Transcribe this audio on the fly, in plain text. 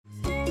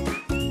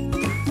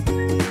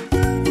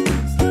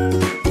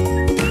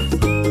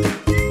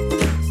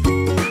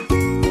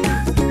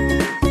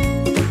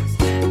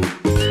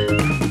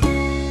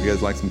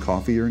like some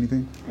coffee or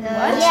anything? What?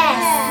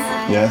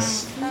 Yes.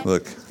 Yes?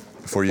 Look,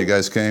 before you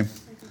guys came,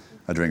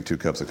 I drank 2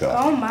 cups of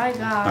coffee. Oh my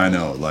God. I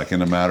know, like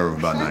in a matter of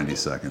about 90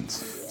 seconds.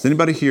 Does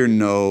anybody here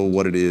know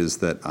what it is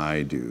that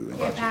I do?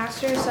 You're a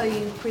pastor, so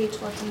you preach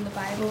what's in the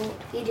Bible.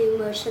 You do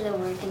most of the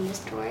work in the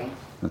story.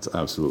 That's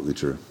absolutely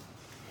true.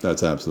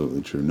 That's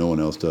absolutely true. No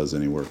one else does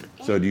any work.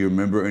 So do you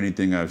remember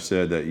anything I've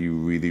said that you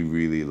really,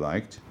 really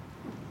liked?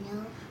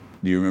 No.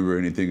 Do you remember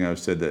anything I've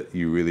said that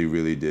you really,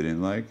 really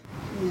didn't like?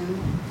 No.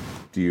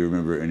 Do you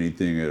remember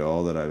anything at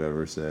all that I've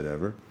ever said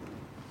ever?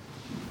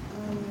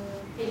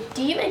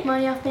 Do you make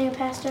money off being a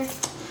pastor?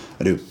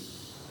 I do.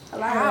 A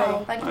lot Wow.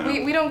 of Like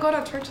money. we don't go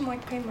to church and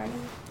like pay money.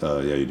 Yeah,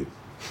 you do.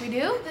 We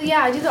do?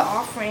 Yeah, I do the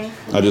offering.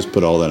 I just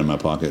put all that in my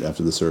pocket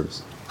after the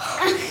service.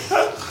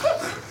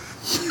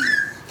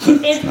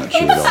 It's Not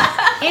true at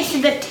all. It's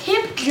the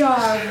tip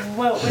jar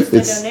with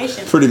the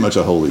donation. Pretty much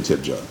a holy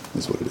tip jar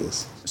is what it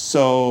is.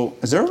 So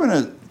has there ever been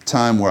a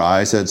time where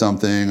I said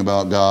something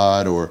about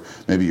God, or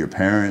maybe your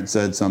parents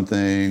said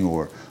something,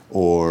 or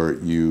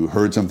you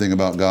heard something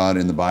about God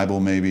in the Bible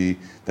maybe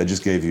that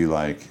just gave you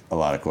like a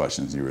lot of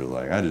questions? You were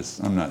like,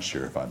 I'm not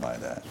sure if I buy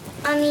that.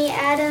 On the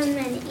Adam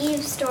and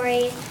Eve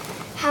story,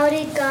 how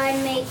did God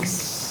make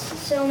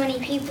so many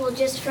people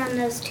just from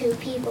those 2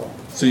 people?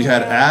 So you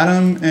had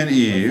Adam and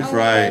Eve,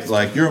 right?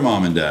 Like your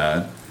mom and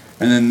dad.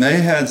 And then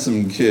they had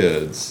some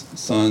kids,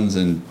 sons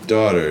and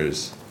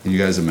daughters. Can you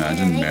guys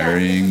imagine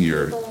marrying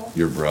your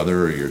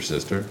brother or your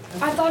sister?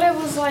 I thought it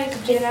was like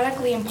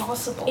genetically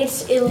impossible.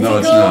 It's illegal. No,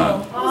 it's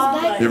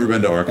not. You ever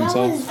been to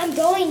Arkansas? I'm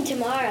going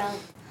tomorrow.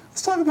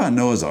 Let's talk about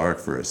Noah's Ark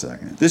for a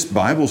second. This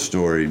Bible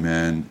story,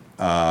 man,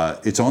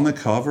 it's on the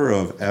cover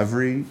of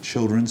every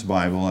children's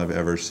Bible I've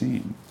ever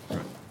seen.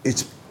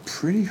 It's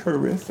pretty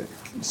horrific.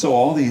 So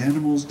all the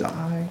animals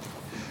die,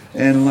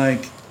 and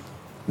like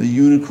the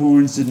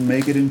unicorns didn't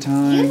make it in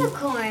time.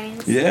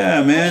 Unicorns?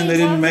 Yeah, man, they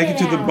didn't make it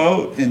to the about?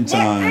 boat in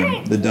time.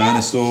 aren't. The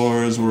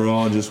dinosaurs were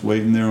all just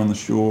waiting there on the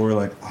shore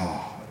like,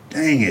 oh,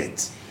 dang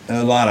it.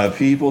 A lot of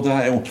people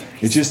died.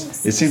 It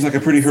seems like a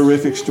pretty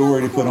horrific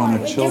story to put on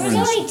a children's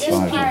only 2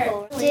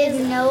 Bible. people.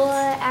 Did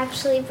Noah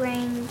actually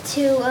bring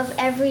 2 of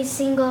every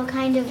single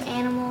kind of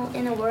animal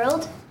in the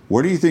world?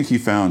 Where do you think he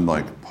found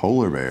like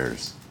polar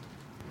bears?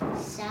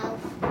 South.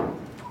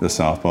 The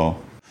South Pole.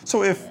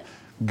 So if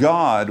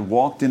God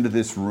walked into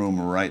this room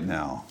right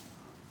now,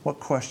 what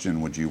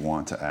question would you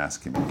want to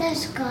ask him? What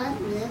does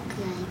God look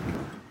like?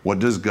 What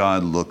does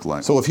God look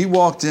like? So if he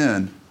walked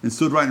in and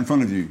stood right in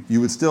front of you,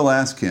 you would still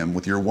ask him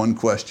with your one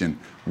question,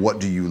 what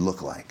do you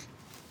look like?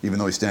 Even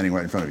though he's standing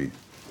right in front of you.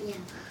 Yeah.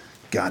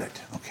 Got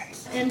it. Okay.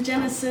 In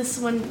Genesis,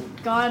 when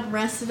God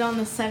rested on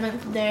the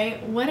 7th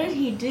day, what did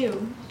he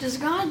do? Does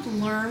God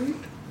learn?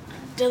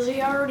 Does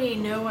he already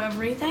know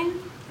everything?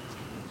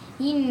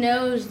 He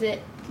knows that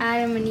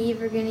Adam and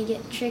Eve are going to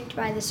get tricked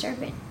by the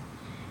serpent.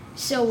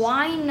 So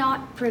why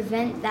not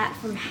prevent that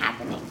from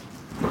happening?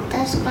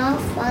 Does God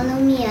follow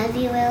me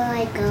everywhere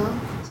I go?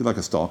 Is he like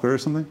a stalker or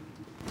something?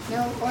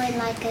 No, or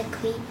like a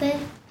creeper?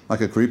 Like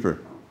a creeper.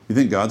 You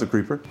think God's a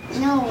creeper?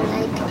 No,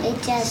 like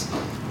it just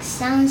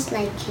sounds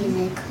like he's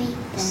a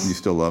creeper. You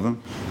still love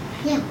him?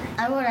 Yeah.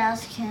 I would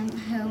ask him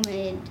who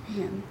made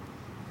him.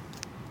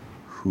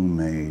 Who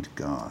made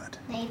God?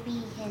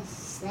 Maybe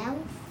himself?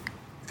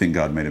 You think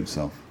God made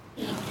himself?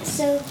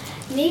 So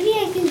maybe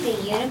I think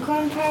the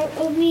unicorn part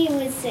of me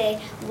would say,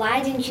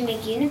 why didn't you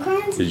make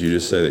unicorns? Did you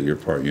just say that you're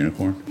part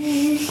unicorn?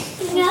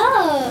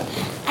 No,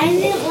 I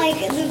meant like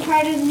the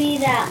part of me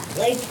that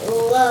like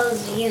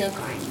loves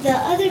unicorns. The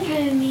other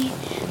part of me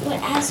would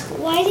ask,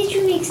 why did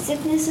you make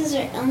sicknesses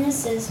or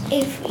illnesses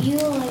if you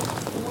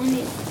like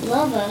wanted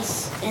love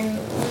us and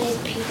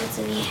wanted people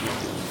to be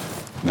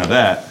happy? Now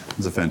that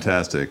is a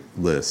fantastic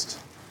list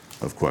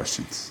of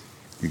questions.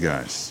 You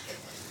guys,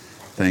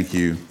 thank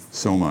you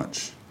so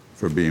much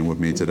for being with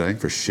me today,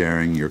 for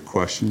sharing your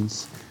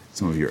questions,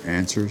 some of your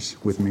answers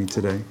with me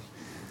today.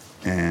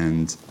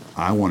 And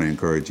I want to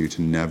encourage you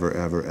to never,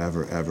 ever,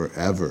 ever, ever,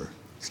 ever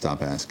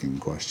stop asking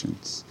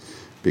questions,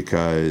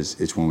 because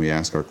it's when we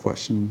ask our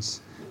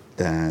questions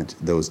that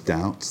those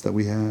doubts that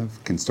we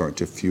have can start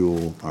to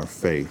fuel our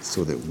faith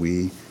so that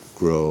we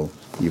grow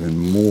even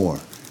more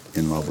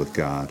in love with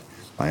God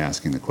by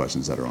asking the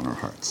questions that are on our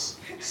hearts.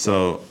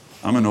 So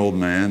I'm an old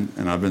man,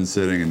 and I've been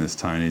sitting in this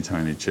tiny,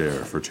 tiny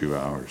chair for 2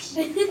 hours.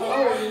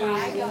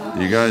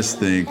 You guys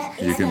think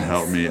you can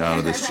help me out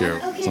of this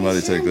chair? Somebody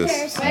take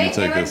this. Let me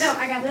take this. No,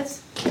 I got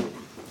this.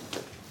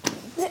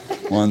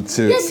 1,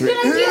 2, 3.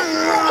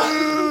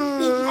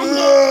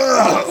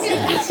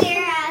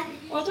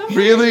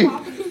 Really?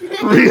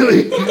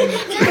 Really?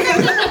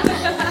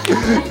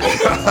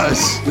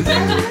 Gosh,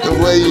 the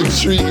way you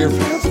treat your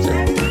pastor.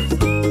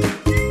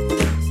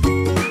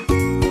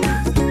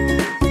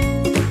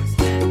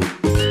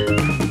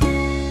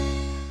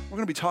 We're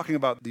going to be talking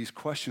about these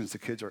questions the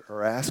kids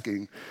are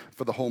asking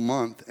for the whole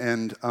month,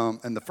 and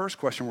the first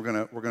question we're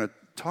going to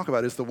talk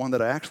about is the one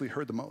that I actually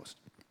heard the most.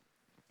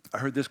 I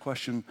heard this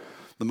question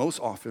the most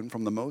often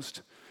from the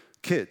most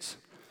kids.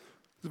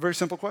 It's a very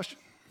simple question.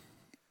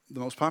 The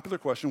most popular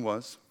question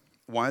was,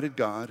 why did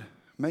God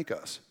make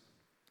us?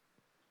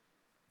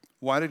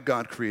 Why did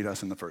God create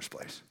us in the first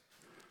place?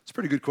 It's a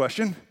pretty good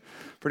question,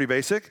 pretty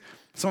basic.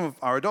 Some of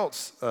our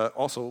adults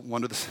also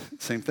wonder the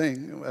same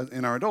thing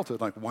in our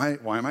adulthood, like, why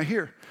am I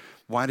here?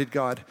 Why did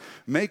God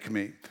make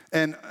me?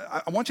 And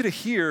I want you to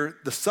hear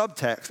the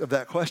subtext of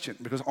that question,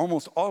 because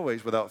almost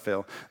always, without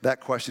fail, that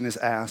question is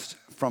asked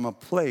from a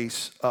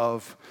place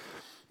of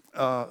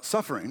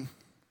suffering,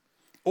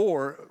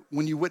 or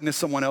when you witness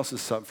someone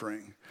else's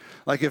suffering.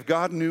 Like, if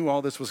God knew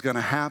all this was going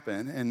to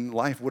happen and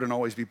life wouldn't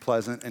always be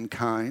pleasant and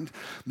kind,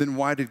 then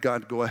why did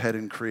God go ahead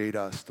and create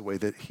us the way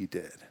that he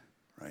did,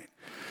 right?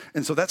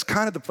 And so that's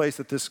kind of the place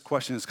that this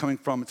question is coming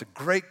from. It's a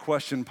great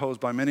question posed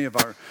by many of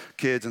our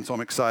kids, and so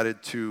I'm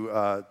excited to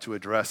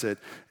address it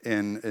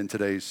in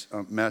today's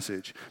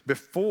message.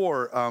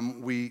 Before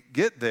we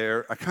get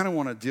there, I kind of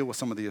want to deal with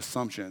some of the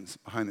assumptions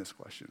behind this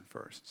question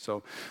first.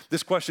 So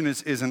this question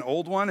is an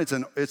old one.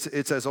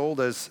 It's as old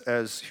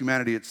as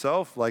humanity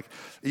itself. Like,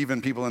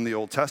 even people in the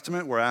Old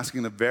Testament were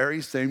asking the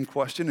very same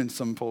question in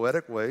some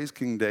poetic ways.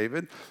 King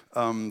David,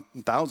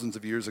 thousands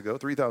of years ago,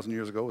 3,000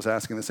 years ago, was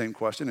asking the same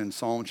question in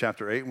Psalm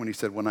chapter 8 when he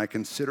said, "When I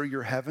consider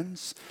your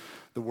heavens,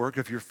 the work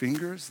of your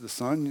fingers, the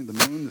sun, the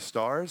moon, the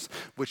stars,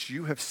 which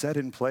you have set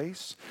in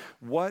place,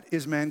 what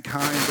is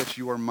mankind that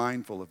you are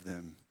mindful of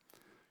them?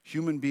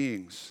 Human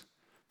beings,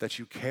 that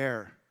you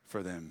care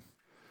for them."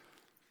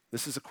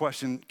 This is a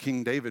question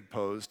King David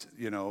posed,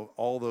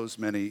 all those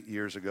many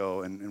years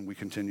ago, and we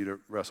continue to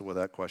wrestle with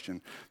that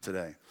question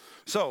today.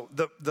 So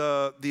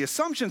the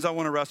assumptions I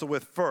want to wrestle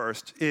with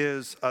first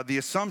is the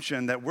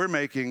assumption that we're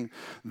making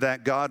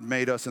that God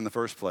made us in the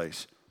first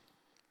place,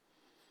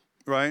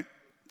 right?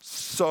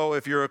 So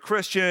if you're a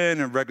Christian,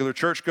 a regular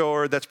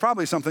churchgoer, that's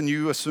probably something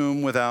you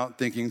assume without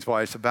thinking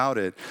twice about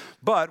it.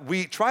 But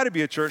we try to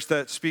be a church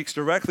that speaks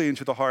directly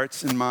into the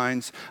hearts and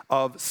minds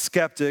of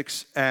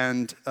skeptics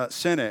and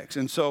cynics.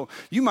 And so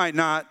you might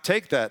not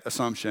take that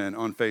assumption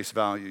on face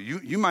value.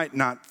 You might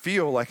not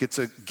feel like it's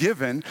a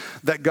given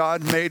that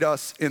God made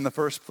us in the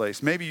first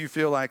place. Maybe you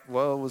feel like,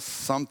 well, it was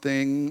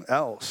something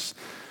else.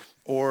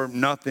 Or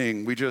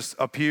nothing. We just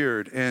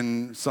appeared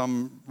in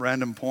some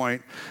random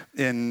point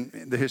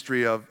in the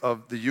history of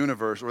the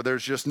universe, or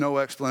there's just no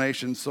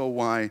explanation, so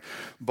why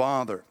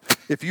bother?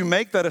 If you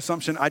make that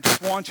assumption, I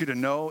just want you to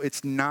know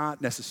it's not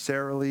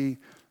necessarily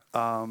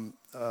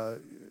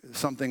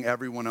something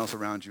everyone else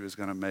around you is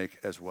going to make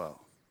as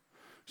well.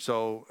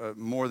 So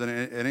more than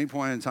at any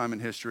point in time in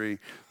history,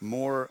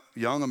 more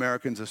young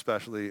Americans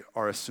especially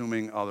are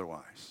assuming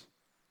otherwise.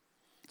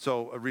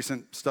 So a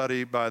recent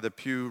study by the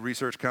Pew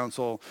Research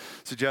Council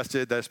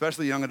suggested that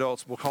especially young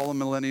adults, we'll call them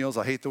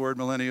millennials. I hate the word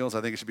millennials.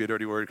 I think it should be a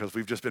dirty word because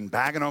we've just been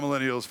bagging on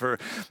millennials for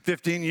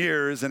 15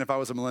 years. And if I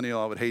was a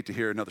millennial, I would hate to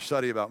hear another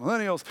study about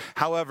millennials.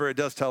 However, it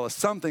does tell us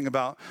something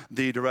about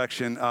the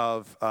direction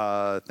of,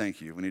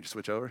 thank you. We need to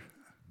switch over?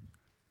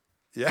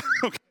 Yeah?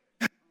 Okay.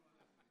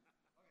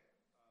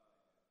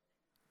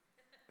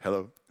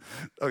 Hello?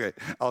 Okay,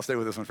 I'll stay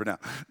with this one for now.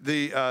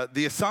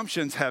 The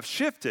assumptions have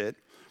shifted.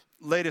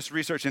 Latest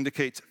research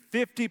indicates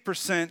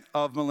 50%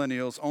 of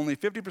millennials, only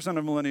 50%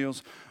 of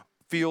millennials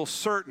feel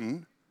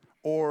certain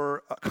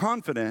or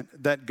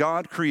confident that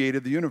God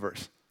created the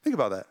universe. Think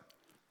about that.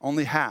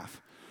 Only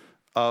half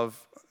of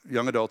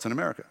young adults in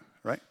America,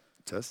 right?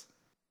 Test.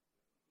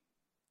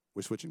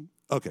 We're switching?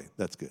 Okay,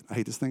 that's good. I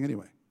hate this thing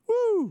anyway.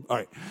 Woo! All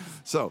right,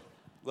 so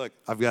look,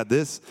 I've got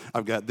this.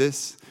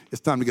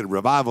 It's time to get a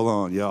revival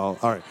on, y'all.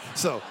 All right,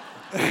 so,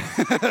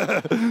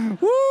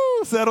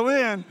 woo, settle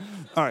in.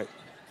 All right.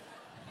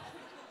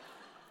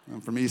 I'm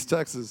from East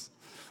Texas.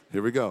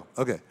 Here we go.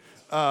 Okay.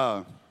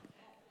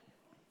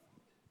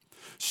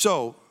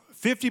 So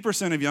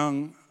 50% of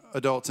young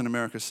adults in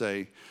America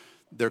say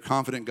they're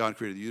confident God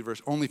created the universe.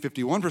 Only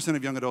 51%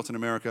 of young adults in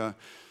America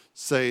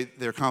say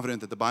they're confident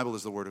that the Bible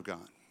is the Word of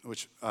God,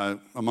 which,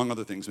 among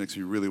other things, makes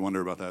me really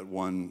wonder about that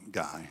one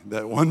guy,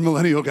 that one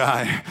millennial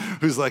guy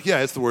who's like, yeah,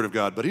 it's the Word of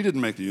God, but he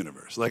didn't make the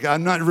universe. Like,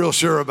 I'm not real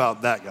sure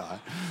about that guy.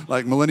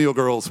 Like, millennial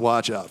girls,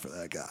 watch out for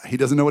that guy. He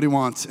doesn't know what he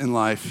wants in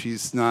life.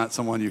 He's not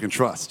someone you can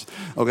trust,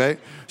 okay?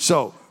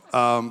 So,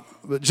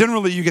 but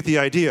generally, you get the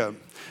idea.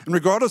 And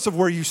regardless of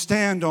where you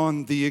stand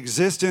on the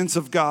existence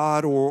of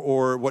God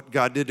or what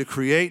God did to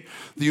create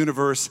the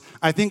universe,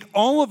 I think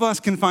all of us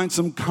can find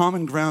some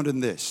common ground in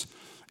this,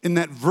 in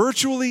that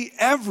virtually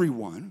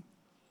everyone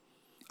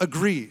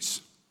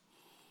agrees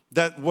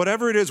that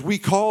whatever it is we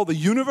call the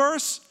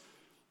universe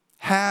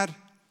had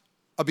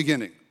a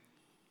beginning.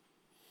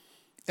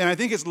 And I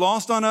think it's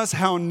lost on us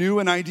how new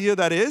an idea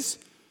that is.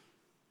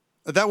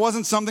 That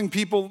wasn't something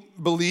people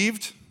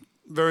believed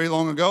very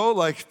long ago.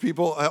 Like,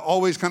 people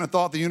always kind of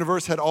thought the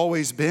universe had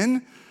always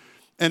been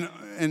and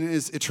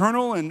is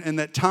eternal, and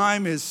that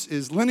time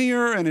is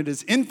linear and it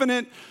is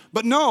infinite.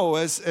 But no,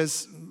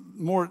 as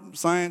more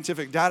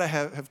scientific data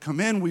have come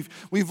in,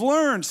 we've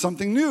learned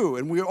something new,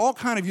 and we all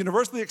kind of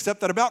universally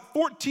accept that about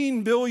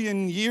 14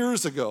 billion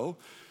years ago,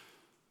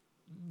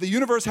 the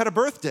universe had a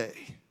birthday.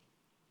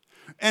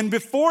 And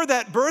before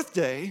that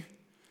birthday,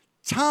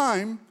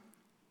 time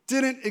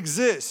didn't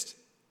exist.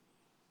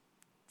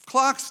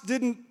 Clocks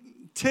didn't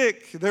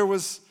tick. There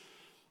was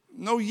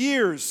no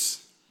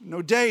years,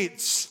 no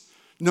dates,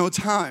 no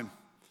time.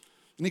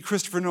 Any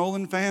Christopher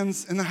Nolan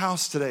fans in the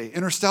house today?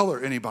 Interstellar,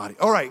 anybody?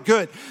 All right,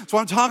 good. So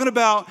I'm talking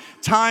about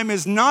time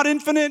is not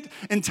infinite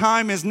and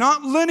time is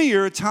not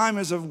linear. Time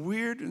is a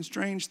weird and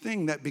strange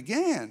thing that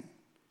began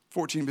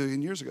 14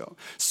 billion years ago.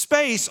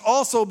 Space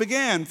also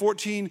began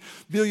 14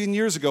 billion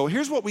years ago.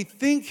 Here's what we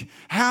think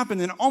happened,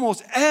 and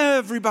almost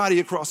everybody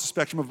across the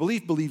spectrum of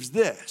belief believes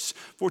this.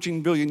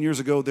 14 billion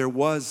years ago, there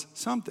was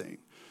something.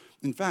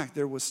 In fact,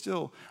 there was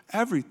still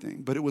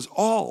everything, but it was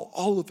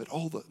all of it,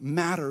 all the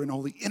matter and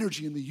all the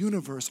energy in the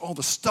universe, all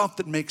the stuff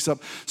that makes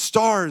up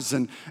stars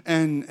and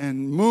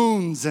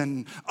moons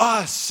and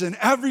us, and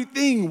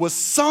everything was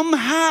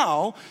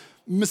somehow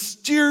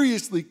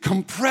mysteriously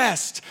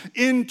compressed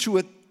into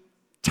a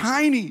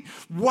tiny,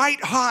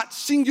 white-hot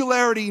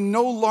singularity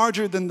no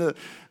larger than the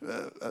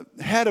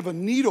head of a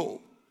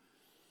needle.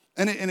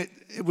 And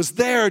it was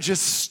there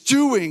just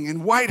stewing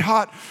in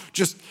white-hot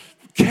just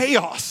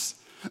chaos.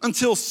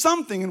 Until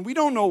something, and we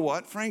don't know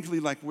what,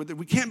 frankly, like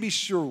we can't be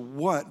sure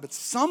what, but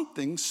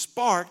something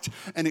sparked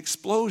an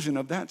explosion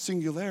of that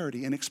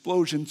singularity, an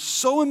explosion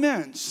so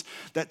immense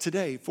that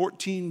today,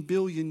 14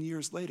 billion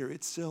years later,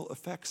 it still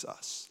affects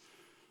us.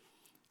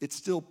 It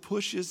still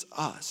pushes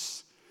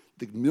us,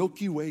 the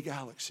Milky Way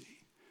galaxy,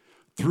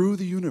 through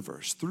the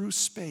universe, through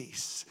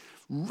space,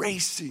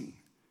 racing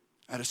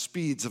at a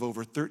speeds of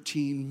over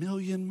 13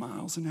 million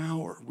miles an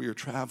hour. We are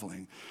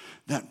traveling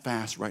that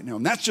fast right now.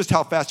 And that's just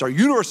how fast our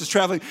universe is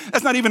traveling.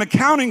 That's not even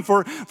accounting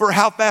for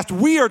how fast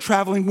we are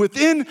traveling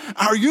within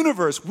our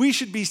universe. We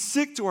should be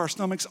sick to our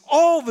stomachs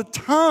all the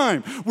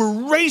time.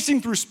 We're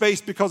racing through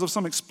space because of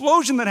some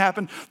explosion that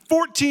happened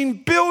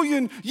 14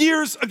 billion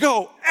years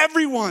ago.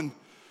 Everyone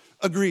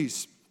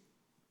agrees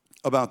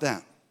about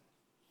that.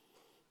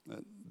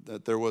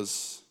 That there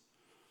was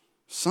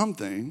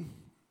something,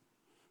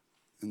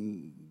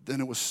 and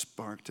then it was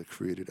sparked that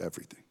created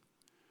everything.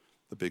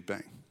 The Big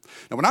Bang.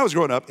 Now, when I was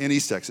growing up in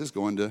East Texas,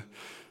 going to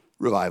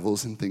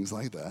revivals and things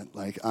like that,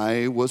 like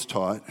I was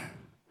taught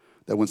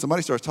that when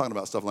somebody starts talking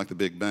about stuff like the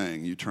Big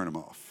Bang, you turn them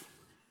off.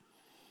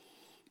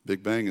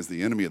 Big Bang is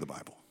the enemy of the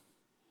Bible.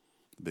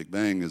 The Big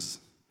Bang is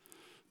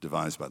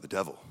devised by the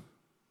devil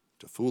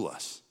to fool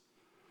us.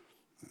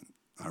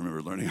 I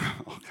remember learning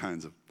all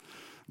kinds of,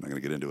 I'm not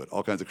going to get into it,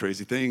 all kinds of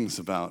crazy things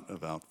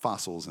about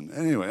fossils. And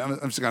anyway, I'm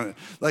just going to,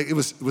 like, it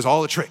was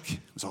all a trick.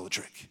 It was all a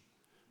trick,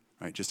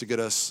 right? Just to get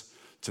us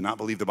to not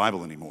believe the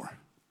Bible anymore,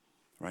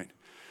 right?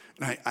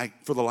 And I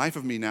for the life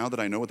of me, now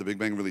that I know what the Big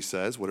Bang really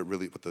says, what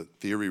the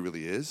theory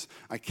really is,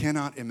 I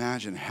cannot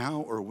imagine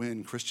how or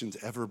when Christians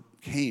ever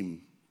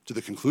came to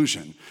the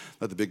conclusion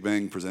that the Big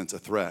Bang presents a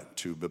threat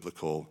to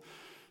biblical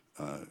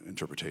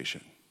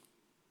interpretation.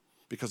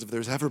 Because if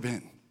there's ever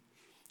been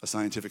a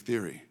scientific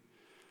theory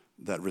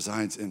that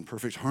resides in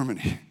perfect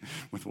harmony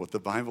with what the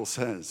Bible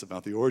says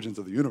about the origins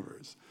of the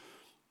universe,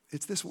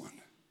 it's this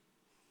one.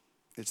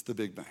 It's the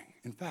Big Bang.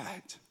 In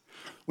fact,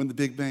 when the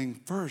Big Bang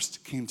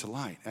first came to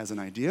light as an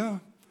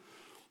idea,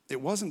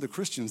 it wasn't the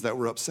Christians that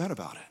were upset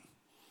about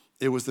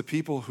it. It was the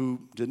people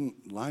who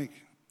didn't like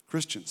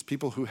Christians,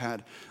 people who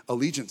had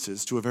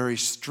allegiances to a very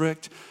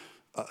strict,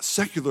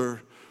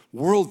 secular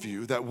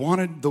worldview that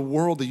wanted the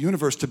world, the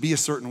universe, to be a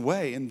certain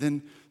way. And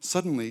then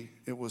suddenly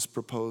it was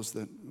proposed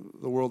that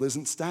the world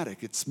isn't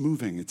static, it's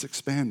moving, it's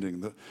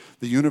expanding.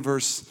 The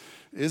universe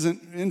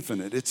isn't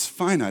infinite, it's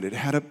finite. It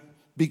had a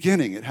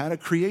beginning, it had a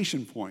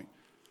creation point.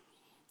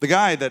 The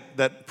guy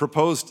that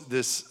proposed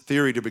this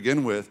theory to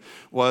begin with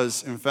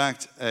was, in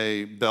fact,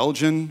 a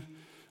Belgian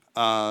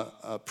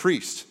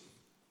priest.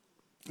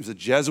 He was a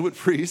Jesuit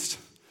priest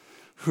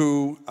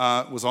who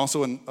was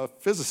also a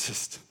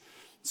physicist.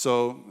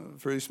 So,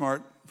 pretty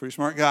smart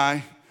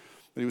guy.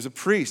 But he was a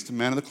priest, a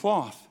man of the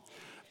cloth.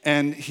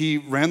 And he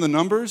ran the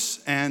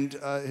numbers, and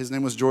his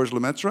name was Georges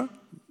Lemaitre.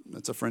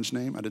 That's a French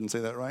name. I didn't say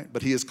that right.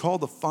 But he is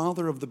called the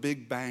father of the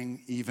Big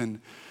Bang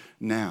even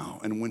now.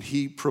 And when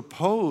he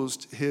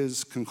proposed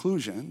his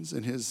conclusions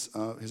and his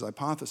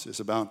hypothesis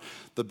about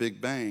the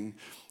Big Bang,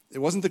 it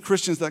wasn't the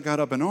Christians that got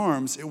up in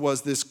arms. It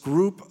was this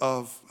group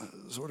of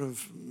sort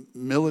of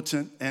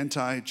militant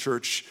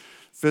anti-church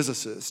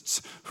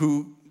physicists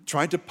who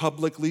tried to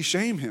publicly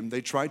shame him.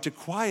 They tried to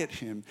quiet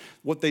him.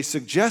 What they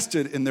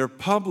suggested in their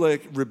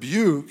public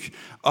rebuke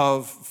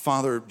of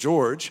Father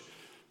George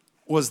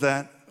was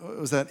that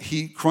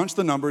he crunched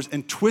the numbers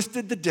and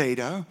twisted the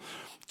data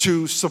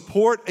to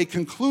support a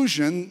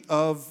conclusion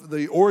of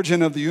the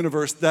origin of the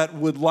universe that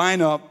would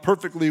line up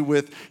perfectly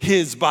with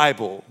his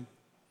Bible,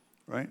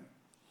 right?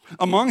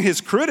 Among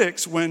his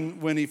critics,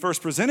 when he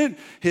first presented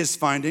his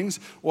findings,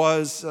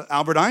 was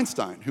Albert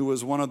Einstein, who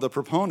was one of the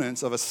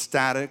proponents of a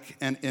static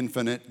and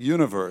infinite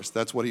universe.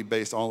 That's what he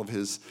based all of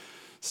his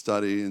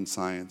study in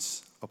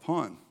science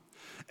upon.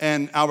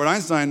 And Albert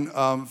Einstein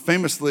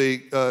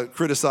famously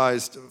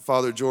criticized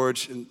Father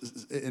George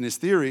in his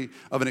theory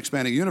of an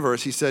expanding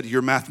universe. He said,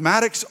 "Your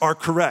mathematics are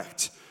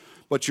correct,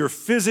 but your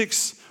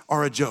physics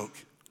are a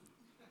joke."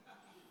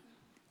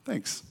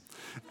 Thanks.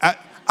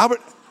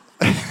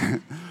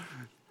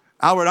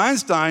 Albert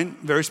Einstein,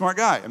 very smart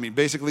guy. I mean,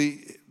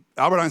 basically,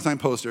 Albert Einstein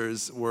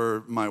posters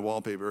were my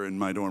wallpaper in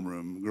my dorm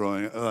room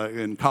growing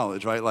in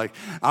college, right? Like,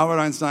 Albert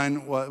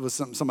Einstein was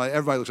somebody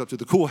everybody looks up to,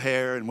 the cool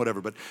hair and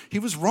whatever, but he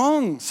was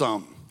wrong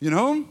some,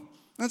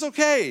 That's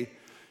okay.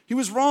 He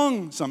was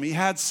wrong some. He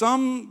had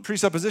some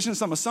presuppositions,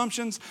 some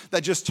assumptions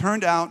that just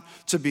turned out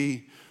to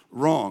be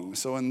wrong.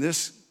 So in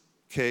this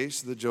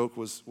case, the joke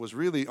was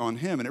really on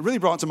him. And it really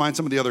brought to mind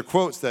some of the other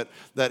quotes that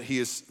he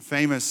is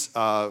famous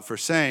for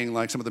saying,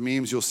 like some of the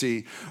memes you'll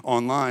see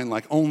online,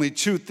 like only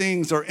two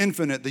things are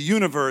infinite, the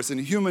universe and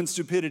human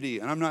stupidity.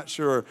 And I'm not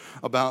sure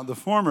about the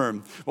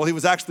former. Well, he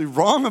was actually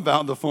wrong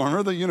about the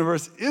former. The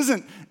universe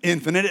isn't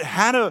infinite. It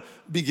had a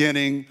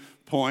beginning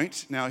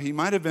point. Now, he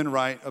might have been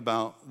right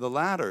about the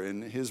latter,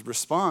 and his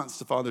response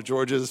to Father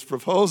George's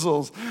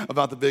proposals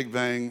about the Big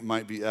Bang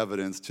might be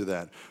evidence to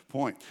that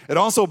point. It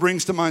also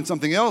brings to mind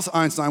something else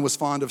Einstein was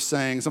fond of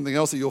saying, something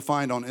else that you'll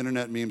find on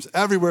internet memes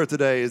everywhere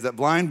today, is that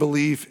blind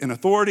belief in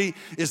authority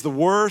is the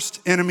worst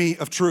enemy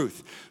of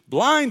truth.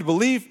 Blind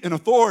belief in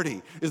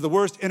authority is the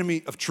worst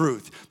enemy of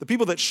truth. The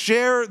people that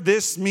share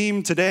this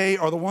meme today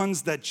are the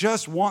ones that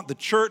just want the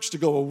church to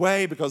go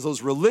away because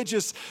those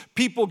religious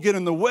people get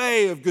in the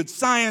way of good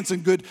science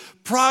and good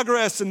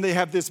progress, and they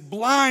have this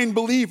blind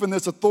belief in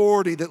this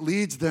authority that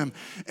leads them.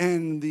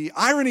 And the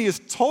irony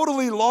is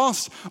totally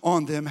lost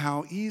on them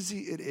how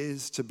easy it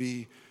is to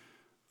be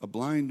a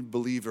blind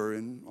believer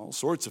in all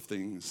sorts of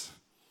things,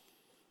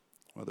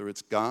 whether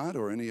it's God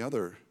or any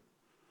other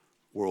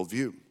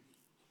worldview.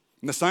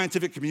 And the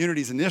scientific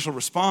community's initial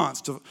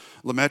response to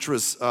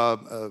Lemaitre's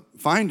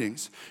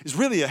findings is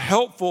really a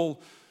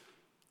helpful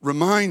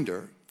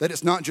reminder that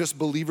it's not just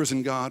believers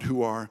in God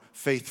who are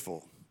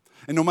faithful.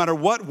 And no matter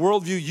what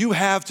worldview you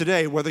have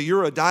today, whether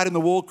you're a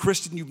dyed-in-the-wool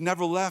Christian, you've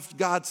never left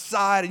God's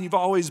side and you've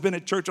always been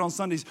at church on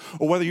Sundays,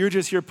 or whether you're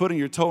just here putting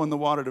your toe in the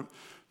water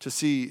to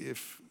see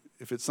if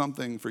it's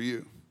something for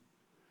you,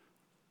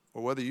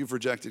 or whether you've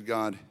rejected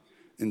God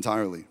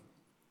entirely,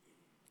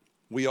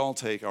 we all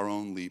take our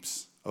own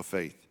leaps of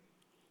faith.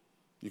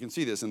 You can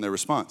see this in their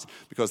response,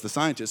 because the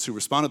scientists who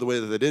responded the way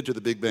that they did to the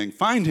Big Bang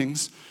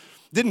findings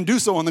didn't do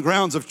so on the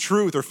grounds of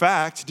truth or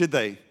fact, did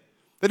they?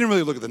 They didn't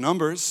really look at the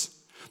numbers.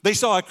 They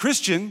saw a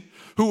Christian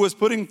who was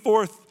putting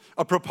forth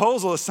a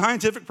proposal, a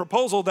scientific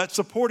proposal that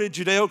supported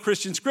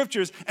Judeo-Christian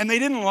scriptures, and they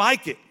didn't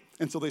like it.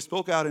 And so they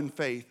spoke out in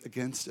faith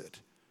against it.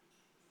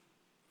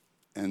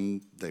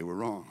 And they were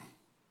wrong.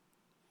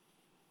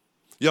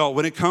 Y'all,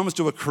 when it comes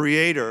to a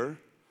creator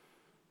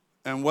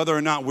and whether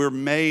or not we're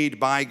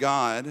made by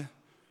God,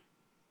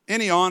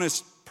 any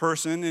honest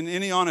person and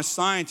any honest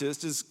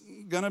scientist is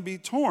going to be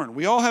torn.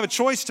 We all have a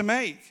choice to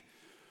make.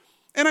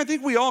 And I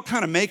think we all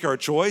kind of make our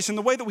choice, and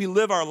the way that we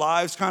live our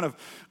lives kind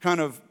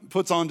of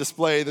puts on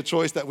display the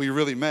choice that we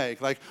really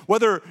make. Like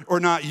whether or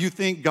not you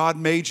think God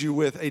made you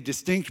with a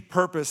distinct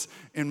purpose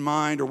in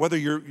mind, or whether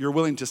you're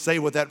willing to say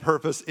what that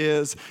purpose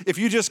is. If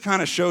you just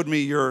kind of showed me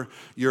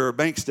your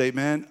bank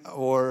statement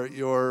or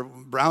your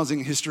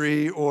browsing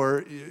history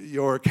or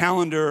your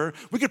calendar,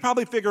 we could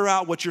probably figure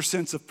out what your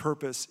sense of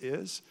purpose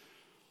is.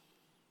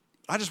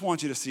 I just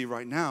want you to see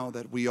right now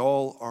that we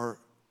all are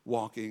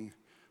walking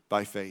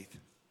by faith.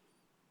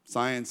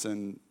 Science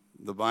and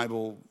the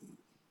Bible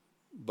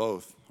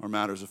both are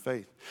matters of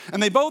faith.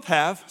 And they both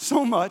have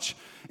so much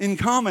in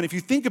common. If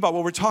you think about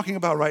what we're talking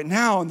about right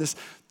now and this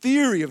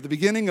theory of the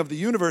beginning of the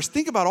universe,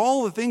 think about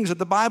all the things that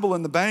the Bible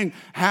and the Bang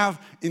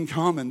have in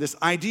common. This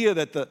idea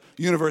that the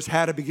universe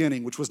had a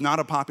beginning, which was not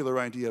a popular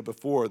idea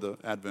before the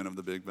advent of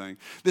the Big Bang.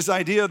 This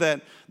idea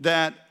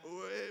that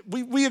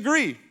we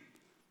agree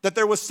that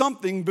there was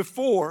something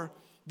before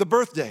the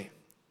birthday,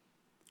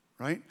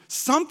 right?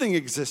 Something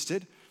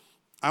existed.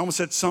 I almost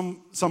said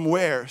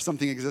somewhere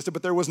something existed,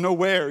 but there was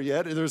nowhere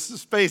yet. There's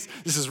space.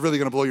 This is really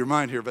going to blow your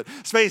mind here, but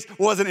space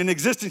wasn't in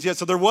existence yet,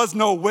 so there was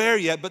nowhere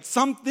yet, but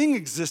something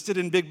existed,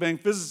 and Big Bang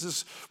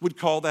physicists would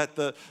call that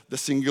the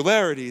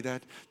singularity,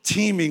 that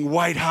teeming,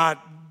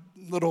 white-hot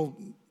little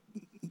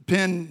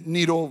pin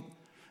needle,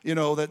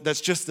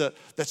 that's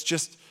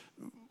just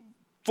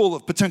full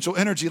of potential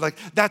energy. Like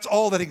that's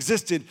all that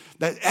existed,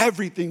 that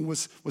everything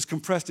was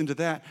compressed into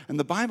that. And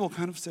the Bible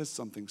kind of says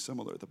something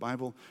similar. The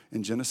Bible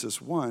in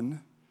Genesis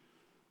 1,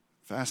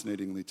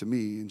 fascinatingly to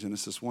me, in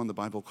Genesis 1, the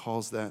Bible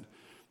calls that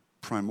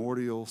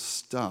primordial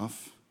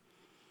stuff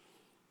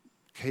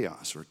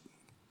chaos or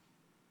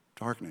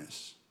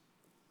darkness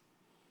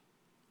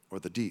or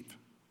the deep.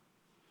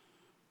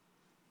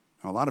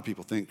 Now, a lot of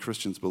people think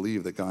Christians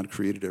believe that God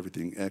created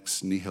everything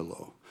ex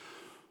nihilo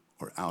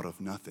or out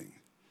of nothing.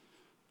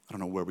 I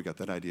don't know where we got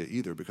that idea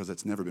either, because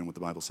that's never been what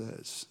the Bible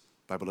says.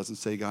 The Bible doesn't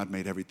say God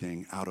made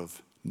everything out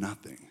of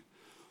nothing.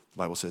 The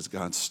Bible says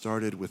God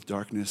started with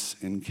darkness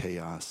and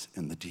chaos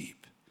in the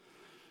deep,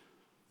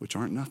 which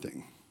aren't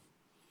nothing.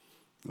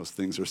 Those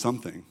things are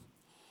something.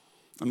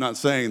 I'm not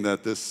saying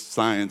that this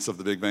science of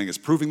the Big Bang is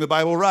proving the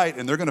Bible right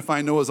and they're going to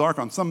find Noah's Ark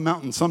on some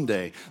mountain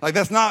someday. Like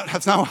that's not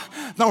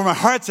where my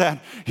heart's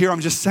at here.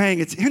 I'm just saying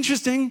it's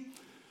interesting.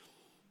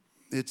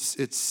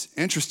 It's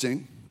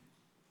interesting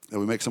that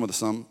we make some of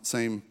the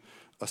same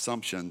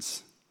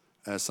assumptions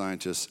as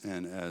scientists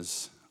and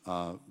as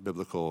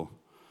biblical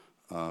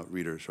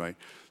readers, right?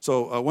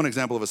 So one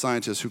example of a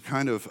scientist who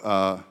kind of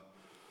got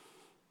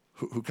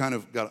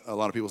a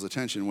lot of people's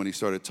attention when he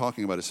started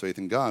talking about his faith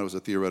in God was a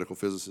theoretical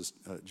physicist,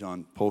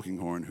 John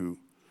Polkinghorne,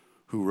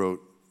 who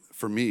wrote,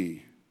 "For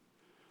me,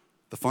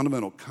 the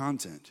fundamental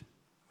content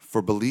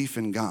for belief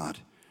in God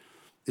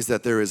is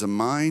that there is a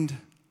mind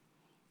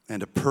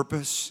and a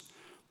purpose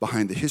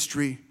behind the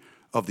history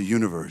of the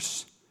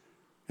universe,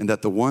 and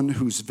that the one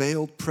whose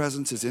veiled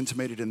presence is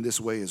intimated in this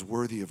way is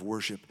worthy of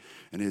worship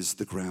and is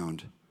the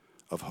ground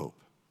of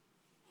hope."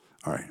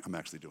 All right, I'm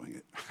actually doing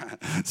it.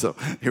 So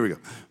here we go.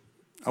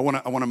 I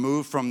want to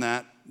move from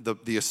that,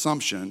 the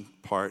assumption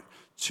part,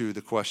 to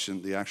the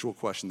question, the actual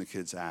question the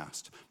kids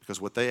asked.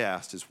 Because what they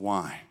asked is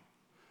why?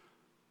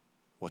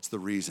 What's the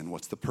reason?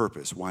 What's the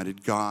purpose? Why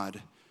did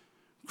God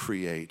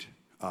create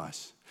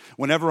us?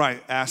 Whenever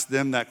I asked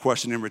them that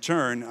question in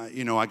return,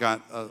 I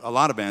got a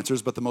lot of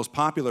answers, but the most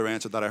popular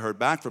answer that I heard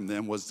back from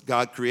them was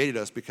God created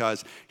us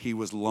because he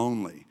was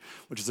lonely,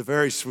 which is a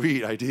very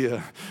sweet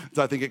idea.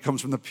 I think it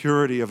comes from the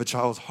purity of a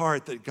child's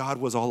heart that God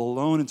was all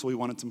alone, and so he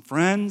wanted some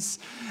friends,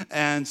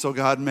 and so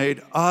God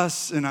made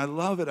us, and I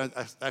love it. I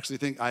actually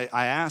think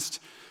I asked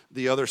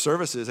the other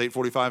services,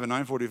 8:45 and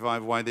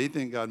 9:45, why they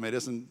think God made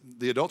us, and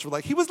the adults were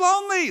like, he was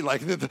lonely.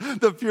 Like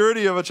the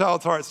purity of a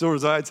child's heart still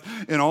resides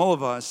in all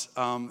of us,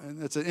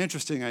 and it's an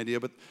interesting idea,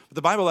 but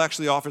the Bible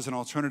actually offers an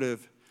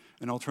alternative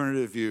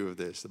view of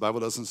this. The Bible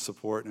doesn't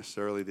support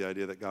necessarily the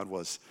idea that God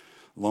was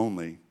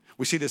lonely.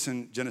 We see this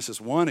in Genesis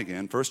 1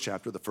 again, first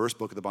chapter, the first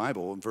book of the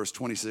Bible, in verse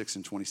 26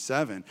 and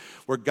 27,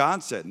 where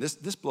God said, and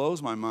this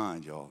blows my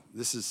mind, y'all.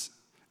 This is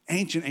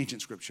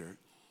ancient scripture.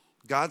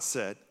 God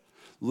said,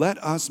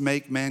 "Let us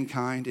make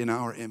mankind in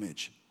our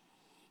image,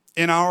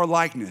 in our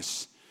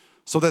likeness,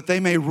 so that they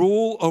may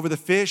rule over the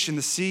fish in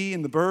the sea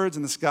and the birds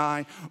in the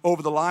sky,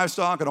 over the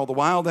livestock and all the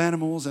wild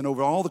animals, and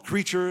over all the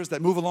creatures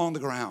that move along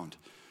the ground."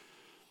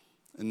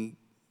 And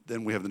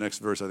then we have the next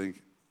verse, I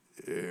think.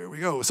 Here we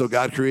go. So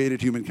God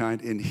created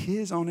humankind in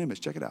his own image.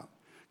 Check it out.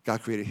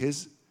 God created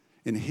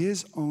in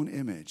his own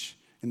image.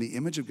 In the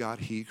image of God,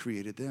 he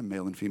created them,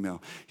 male and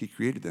female. He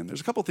created them.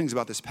 There's a couple things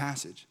about this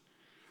passage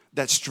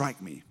that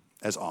strike me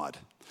as odd.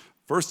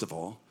 First of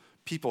all,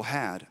 people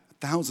had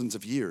thousands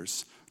of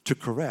years to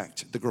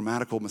correct the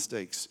grammatical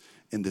mistakes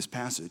in this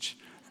passage,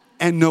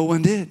 and no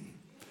one did.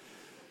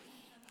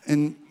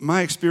 And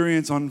my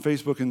experience on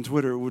Facebook and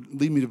Twitter would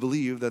lead me to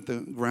believe that the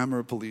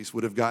grammar police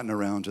would have gotten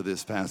around to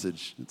this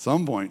passage at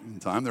some point in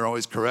time. They're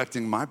always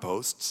correcting my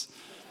posts.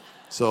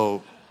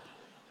 So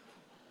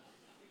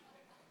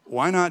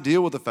why not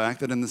deal with the fact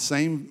that in the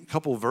same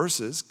couple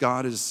verses,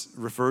 God is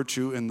referred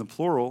to in the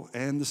plural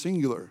and the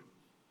singular?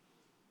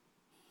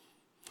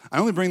 I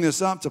only bring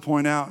this up to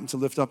point out and to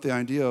lift up the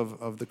idea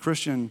of the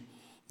Christian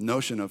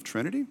notion of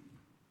Trinity,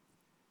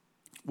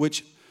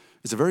 which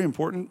is a very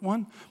important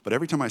one, but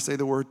every time I say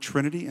the word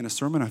Trinity in a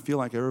sermon, I feel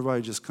like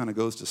everybody just kind of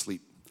goes to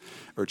sleep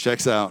or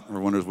checks out or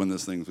wonders when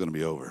this thing's going to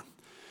be over.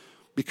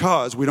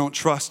 Because we don't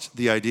trust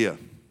the idea.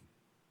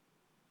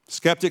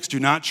 Skeptics do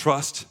not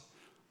trust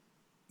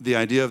the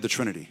idea of the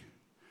Trinity.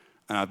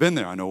 And I've been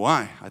there, I know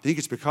why. I think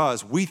it's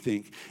because we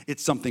think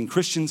it's something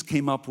Christians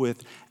came up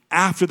with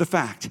after the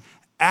fact,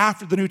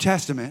 after the New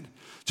Testament,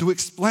 to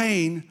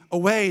explain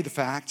away the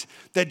fact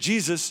that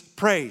Jesus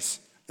prays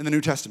in the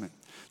New Testament.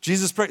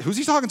 Jesus prays. Who's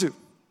he talking to?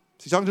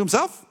 Is he talking to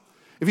himself?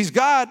 If he's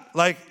God,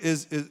 like,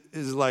 is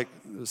like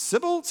a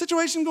Sybil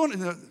situation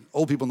going on?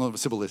 Old people know what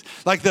Sybil is.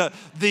 Like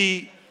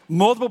the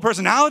multiple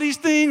personalities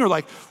thing, or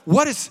like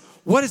what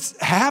is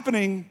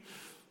happening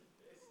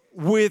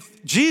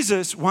with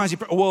Jesus? Why is he?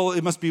 Well,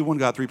 it must be one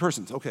God, three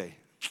persons. Okay.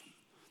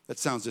 That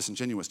sounds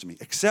disingenuous to me,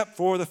 except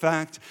for the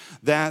fact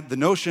that the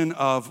notion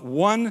of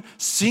one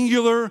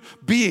singular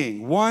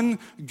being, one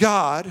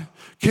God,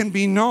 can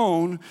be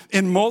known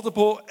in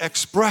multiple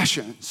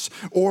expressions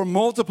or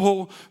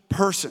multiple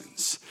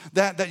persons.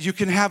 That you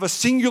can have a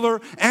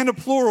singular and a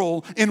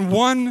plural in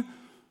one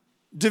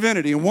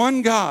divinity, in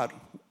one God,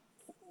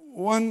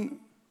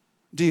 one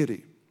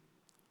deity,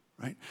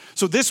 right?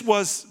 So this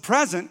was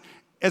present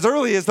as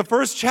early as the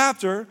first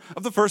chapter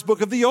of the first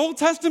book of the Old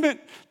Testament.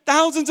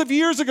 Thousands of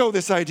years ago,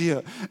 this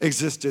idea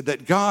existed,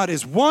 that God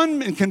is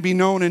one and can be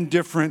known in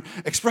different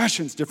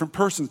expressions, different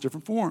persons,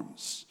 different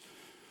forms.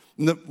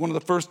 One of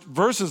the first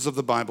verses of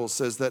the Bible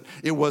says that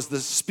it was the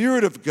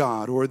Spirit of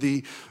God, or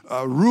the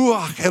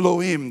Ruach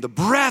Elohim, the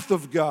breath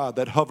of God,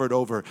 that hovered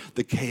over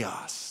the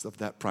chaos of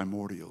that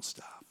primordial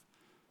stuff.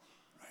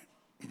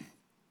 Right?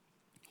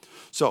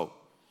 So,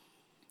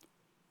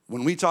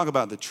 when we talk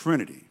about the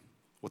Trinity,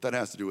 what that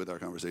has to do with our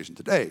conversation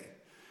today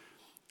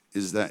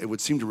is that it would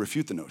seem to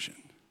refute the notion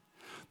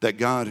that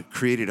God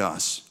created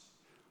us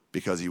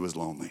because he was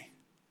lonely,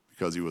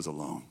 because he was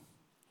alone,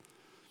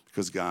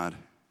 because God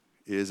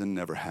is and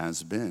never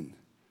has been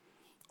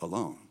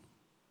alone.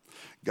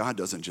 God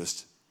doesn't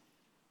just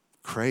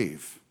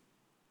crave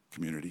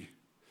community.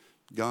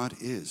 God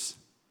is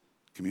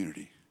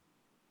community.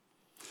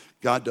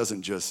 God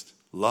doesn't just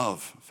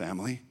love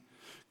family.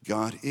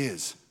 God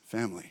is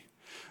family.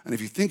 And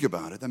if you think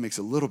about it, that makes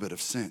a little bit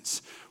of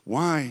sense.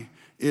 Why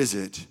is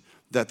it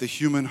that the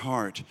human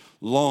heart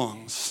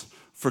longs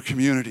for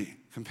community,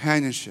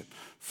 companionship,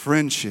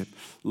 friendship,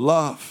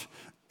 love,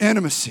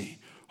 intimacy,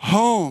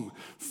 home,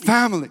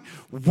 family?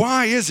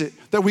 Why is it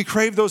that we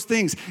crave those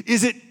things?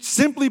 Is it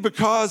simply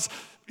because,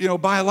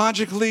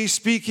 biologically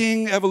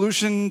speaking,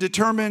 evolution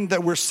determined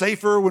that we're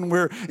safer when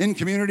we're in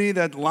community,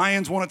 that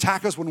lions won't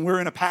attack us when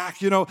we're in a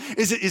pack?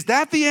 Is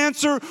that the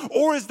answer?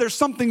 Or is there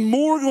something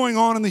more going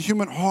on in the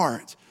human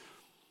heart?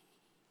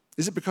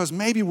 Is it because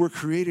maybe we're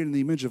created in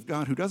the image of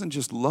God, who doesn't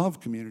just love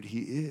community,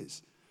 he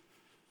is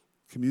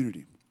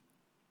community.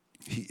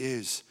 He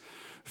is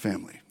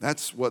family.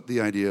 That's what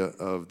the idea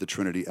of the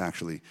Trinity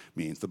actually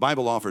means. The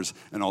Bible offers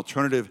an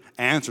alternative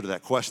answer to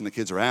that question the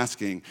kids are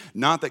asking.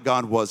 Not that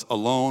God was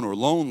alone or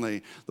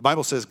lonely. The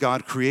Bible says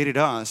God created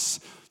us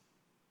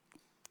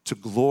to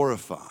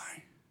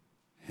glorify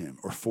him,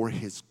 or for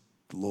his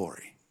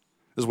glory.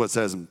 This is what it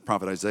says in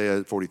Prophet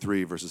Isaiah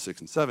 43, verses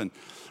 6 and 7.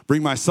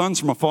 Bring my sons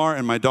from afar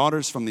and my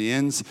daughters from the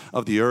ends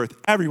of the earth,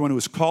 everyone who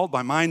is called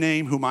by my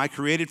name, whom I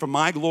created for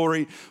my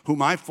glory,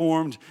 whom I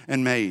formed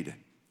and made.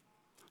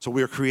 So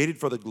we are created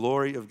for the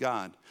glory of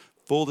God.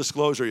 Full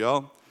disclosure,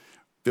 y'all.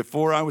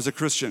 Before I was a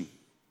Christian,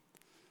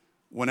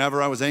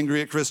 whenever I was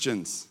angry at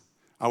Christians,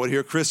 I would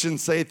hear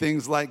Christians say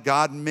things like,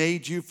 God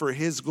made you for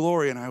his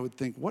glory. And I would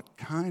think, what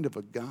kind of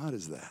a God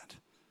is that?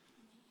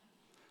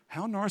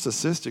 How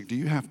narcissistic do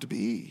you have to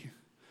be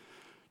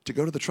to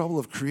go to the trouble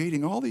of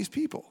creating all these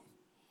people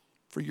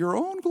for your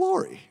own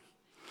glory?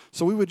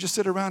 So we would just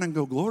sit around and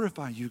go,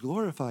 glorify you,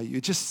 glorify you.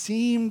 It just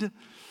seemed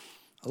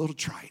a little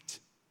trite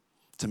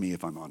to me,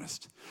 if I'm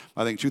honest.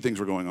 I think two things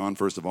were going on.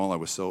 First of all, I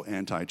was so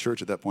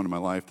anti-church at that point in my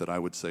life that I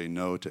would say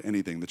no to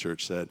anything the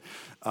church said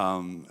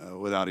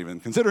without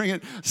even considering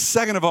it.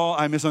 Second of all,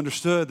 I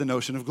misunderstood the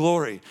notion of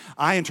glory.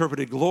 I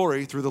interpreted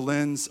glory through the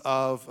lens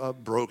of a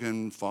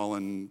broken,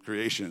 fallen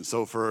creation.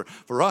 So for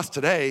us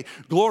today,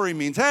 glory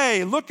means,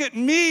 hey, look at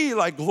me.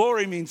 Like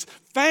glory means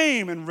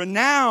fame and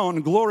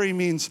renown. Glory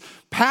means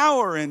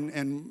power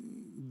and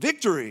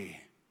victory.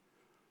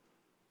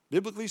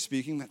 Biblically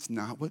speaking, that's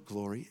not what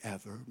glory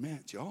ever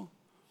meant, y'all.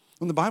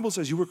 When the Bible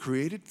says you were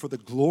created for the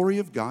glory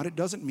of God, it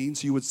doesn't mean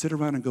so you would sit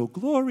around and go,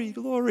 glory,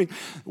 glory.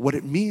 What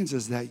it means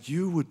is that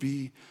you would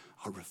be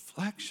a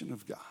reflection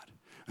of God.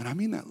 And I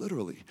mean that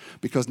literally,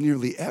 because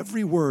nearly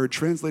every word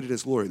translated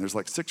as glory, and there's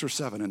like 6 or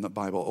 7 in the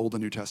Bible, Old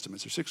and New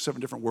Testaments, there's 6 or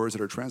 7 different words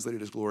that are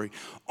translated as glory.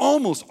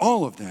 Almost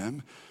all of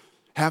them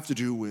have to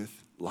do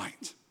with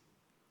light.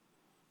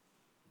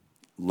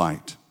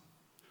 Light.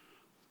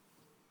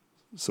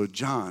 So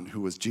John, who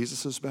was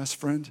Jesus' best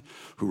friend,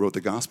 who wrote the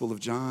Gospel of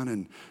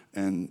John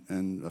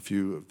and a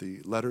few of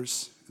the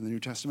letters in the New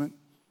Testament,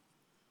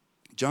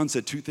 John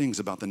said 2 things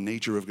about the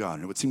nature of God.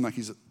 And it would seem like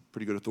he's a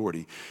pretty good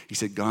authority. He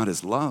said, God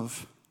is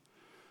love.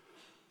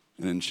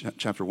 And in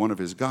chapter 1 of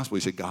his Gospel,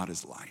 he said, God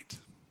is light.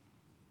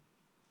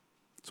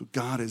 So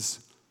God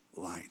is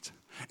light.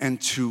 And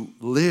to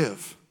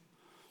live,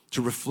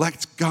 to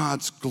reflect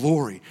God's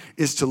glory,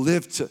 is to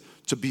live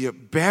to be a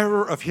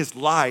bearer of his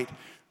light,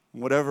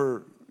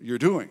 whatever you're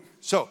doing.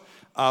 So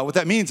what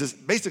that means is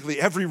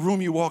basically every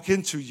room you walk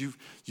into, you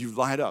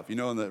light up. In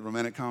the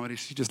romantic comedy,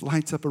 she just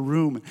lights up a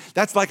room.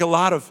 That's like a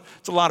lot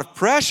of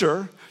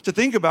pressure to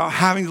think about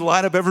having to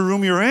light up every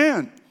room you're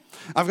in.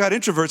 I've got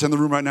introverts in the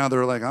room right now that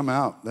are like, I'm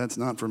out. That's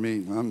not for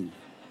me. I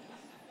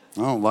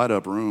don't light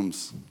up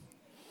rooms.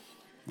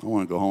 I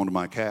want to go home to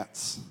my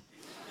cats.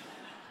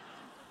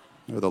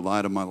 They're the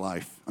light of my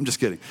life. I'm just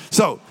kidding.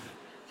 So,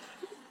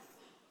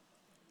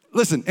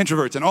 listen,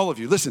 introverts and all of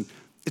you, listen.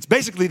 It's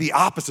basically the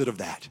opposite of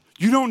that.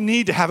 You don't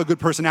need to have a good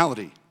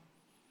personality.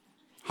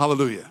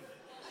 Hallelujah.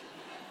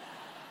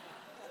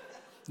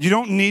 You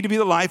don't need to be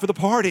the life of the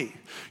party.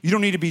 You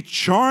don't need to be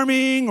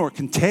charming or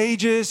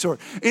contagious or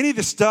any of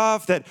the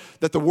stuff that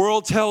the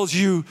world tells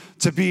you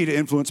to be to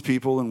influence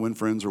people and win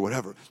friends or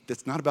whatever.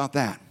 It's not about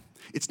that.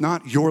 It's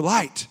not your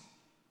light.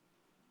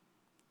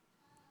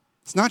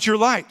 It's not your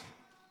light.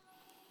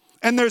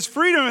 And there's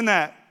freedom in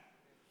that.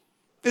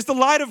 It's the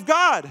light of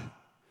God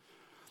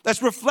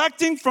that's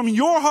reflecting from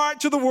your heart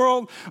to the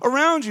world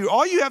around you.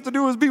 All you have to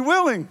do is be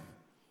willing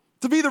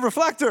to be the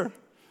reflector.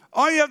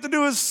 All you have to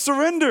do is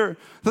surrender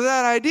to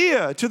that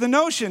idea, to the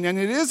notion. And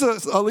it is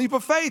a leap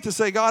of faith to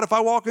say, God, if I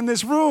walk in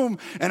this room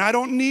and I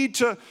don't need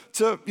to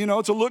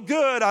look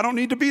good, I don't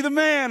need to be the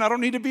man, I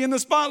don't need to be in the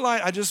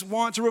spotlight, I just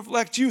want to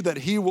reflect you, that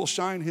he will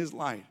shine his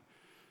light.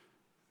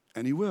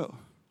 And he will.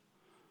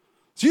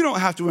 So you don't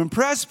have to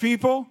impress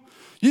people.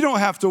 You don't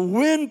have to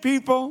win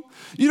people.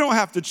 You don't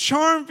have to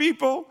charm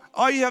people.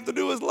 All you have to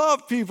do is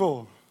love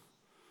people.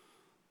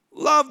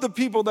 Love the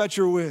people that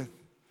you're with.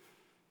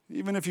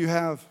 Even if you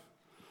have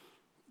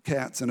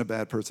cats and a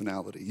bad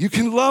personality. You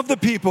can love the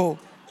people.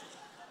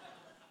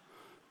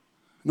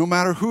 No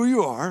matter who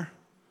you are,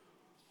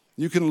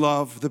 you can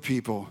love the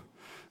people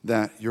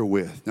that you're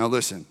with. Now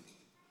listen,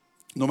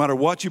 No matter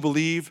what you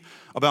believe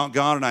about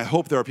God, and I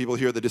hope there are people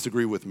here that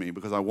disagree with me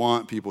because I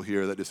want people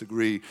here that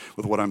disagree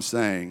with what I'm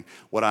saying.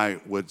 What I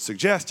would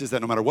suggest is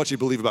that no matter what you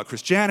believe about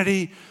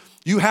Christianity,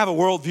 you have a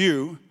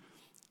worldview,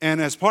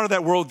 and as part of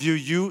that worldview,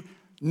 you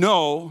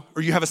know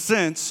or you have a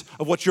sense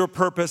of what your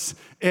purpose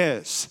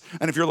is.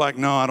 And if you're like,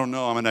 no, I don't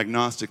know, I'm an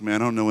agnostic,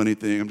 man, I don't know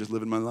anything, I'm just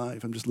living my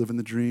life, I'm just living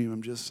the dream,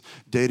 I'm just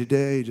day to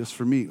day, just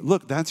for me.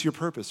 Look, that's your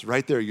purpose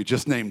right there, you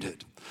just named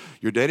it.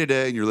 You're day to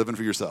day and you're living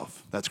for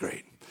yourself. That's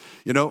great.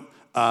 You know,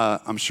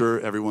 I'm sure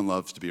everyone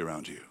loves to be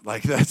around you.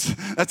 Like that's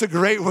a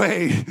great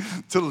way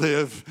to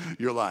live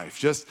your life.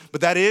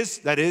 But that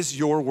is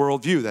your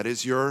worldview. That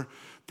is your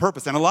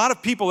purpose. And a lot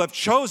of people have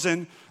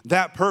chosen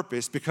that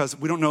purpose because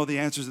we don't know the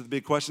answers to the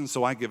big questions,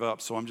 so I give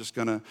up. So I'm just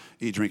gonna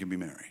eat, drink, and be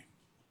merry,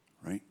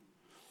 right?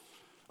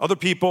 Other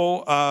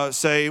people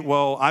say,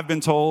 well, I've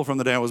been told from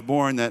the day I was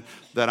born that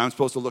I'm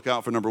supposed to look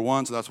out for number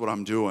one, so that's what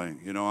I'm doing.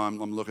 You know, I'm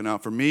looking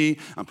out for me.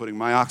 I'm putting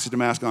my oxygen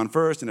mask on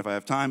first, and if I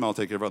have time, I'll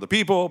take care of other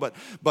people.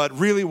 But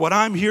really, what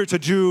I'm here to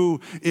do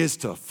is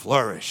to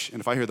flourish.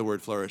 And if I hear the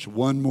word flourish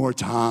one more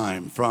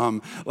time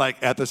from like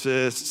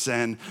ethicists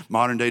and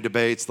modern day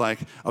debates like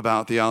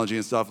about theology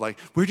and stuff, like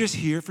we're just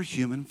here for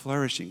human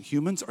flourishing.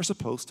 Humans are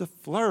supposed to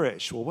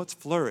flourish. Well, what's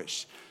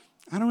flourish?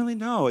 I don't really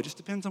know. It just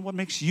depends on what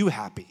makes you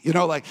happy. You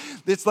know, like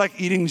it's like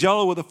eating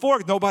Jell-O with a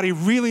fork. Nobody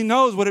really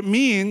knows what it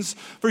means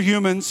for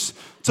humans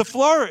to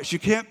flourish. You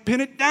can't pin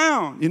it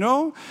down, you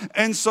know?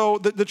 And so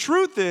the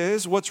truth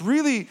is, what's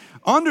really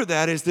under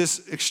that is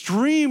this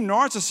extreme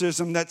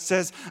narcissism that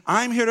says,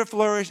 I'm here to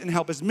flourish and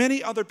help as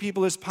many other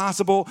people as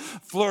possible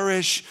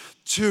flourish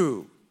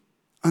too.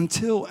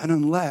 Until and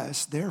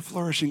unless their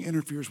flourishing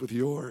interferes with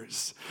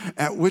yours,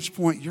 at which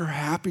point you're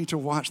happy to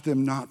watch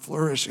them not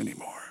flourish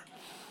anymore.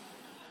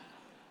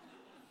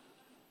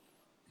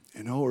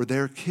 You know, or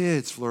their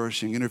kids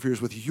flourishing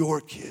interferes with your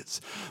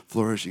kids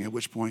flourishing, at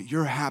which point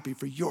you're happy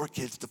for your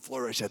kids to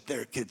flourish at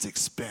their kids'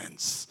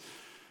 expense.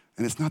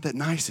 And it's not that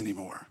nice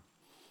anymore.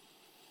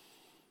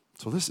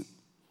 So listen,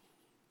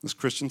 this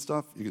Christian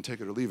stuff, you can take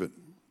it or leave it.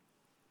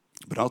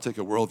 But I'll take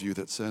a worldview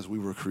that says we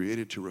were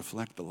created to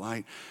reflect the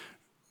light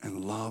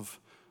and love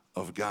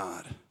of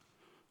God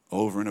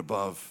over and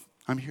above.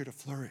 I'm here to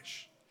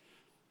flourish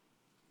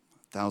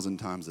 1,000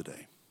 times a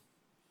day.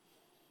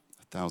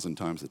 1,000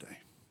 times a day.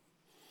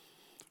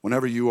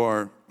 Whenever you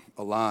are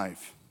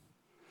alive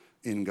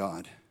in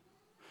God,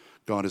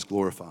 God is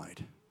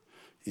glorified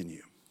in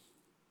you.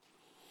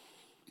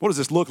 What does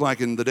this look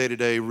like in the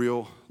day-to-day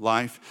real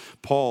life?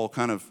 Paul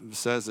kind of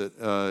says it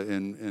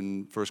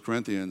in 1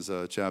 Corinthians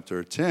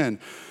chapter 10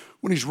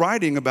 when he's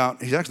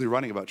actually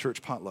writing about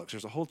church potlucks.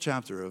 There's a whole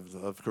chapter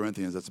of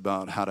Corinthians that's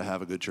about how to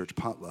have a good church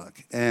potluck.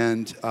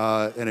 And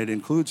it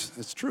includes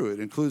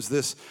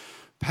this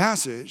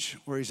passage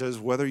where he says,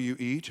 whether you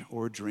eat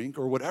or drink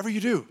or whatever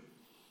you do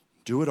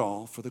it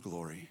all for the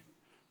glory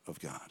of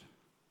God.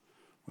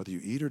 Whether you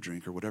eat or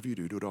drink or whatever you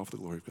do it all for the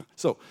glory of God.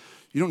 So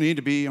you don't need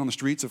to be on the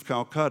streets of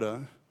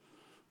Calcutta,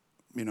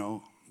 you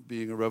know,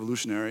 being a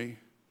revolutionary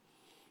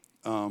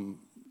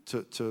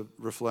to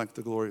reflect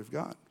the glory of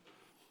God.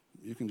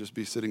 You can just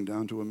be sitting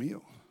down to a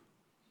meal.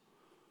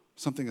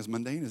 Something as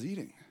mundane as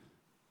eating.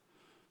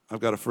 I've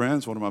got a friend,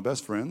 it's one of my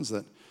best friends,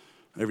 that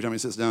every time he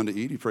sits down to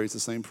eat, he prays the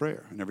same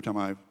prayer. And every time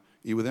I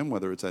eat with him,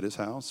 whether it's at his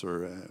house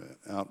or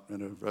out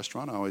in a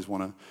restaurant, I always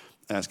want to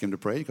ask him to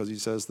pray because he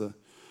says the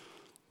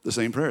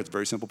same prayer. It's a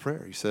very simple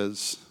prayer. He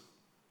says,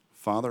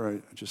 Father,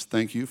 I just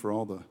thank you for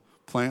all the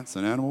plants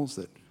and animals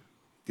that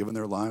given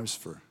their lives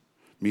for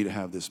me to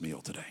have this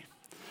meal today.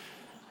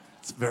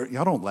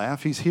 Y'all don't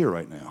laugh. He's here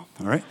right now,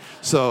 all right?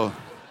 So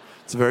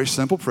it's a very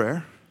simple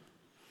prayer.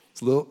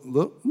 It's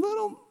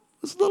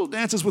little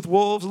dances with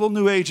wolves, a little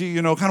new agey,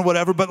 you know, kind of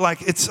whatever. But like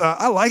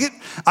I like it.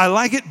 I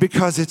like it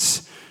because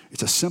it's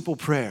a simple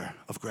prayer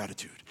of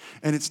gratitude.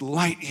 And it's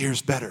light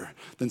years better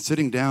than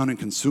sitting down and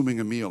consuming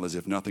a meal as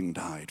if nothing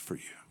died for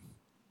you.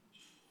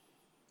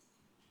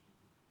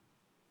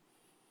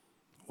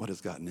 What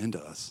has gotten into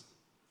us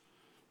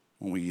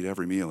when we eat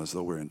every meal as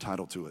though we're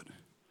entitled to it,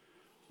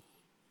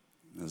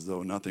 as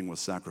though nothing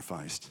was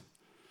sacrificed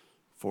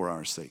for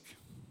our sake?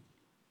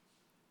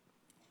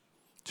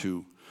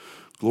 To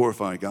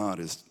glorify God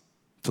is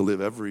to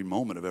live every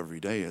moment of every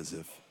day as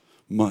if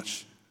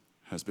much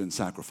has been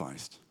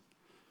sacrificed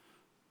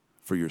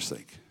for your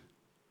sake.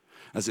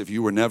 As if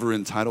you were never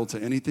entitled to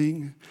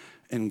anything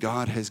and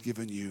God has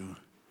given you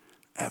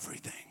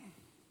everything.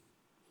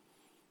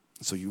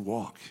 So you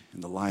walk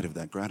in the light of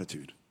that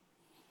gratitude.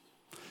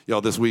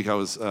 Y'all, this week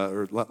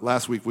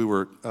last week we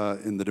were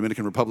in the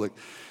Dominican Republic,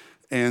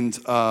 and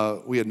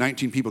we had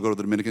 19 people go to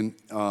the Dominican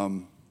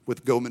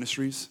with Go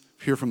Ministries.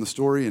 Hear from the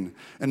story, and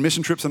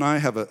mission trips and I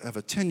have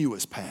a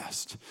tenuous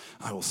past,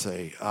 I will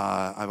say.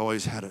 I've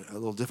always had a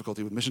little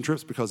difficulty with mission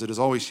trips because it has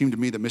always seemed to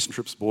me that mission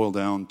trips boil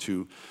down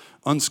to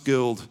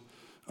unskilled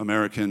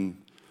American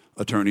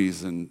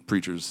attorneys and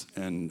preachers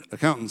and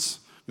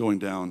accountants going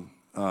down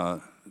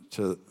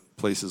to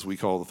places we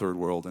call the third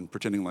world and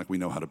pretending like we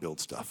know how to build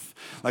stuff.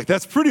 Like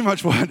that's pretty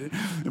much what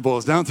it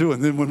boils down to,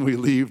 and then when we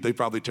leave, they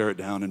probably tear it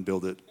down and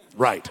build it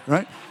right?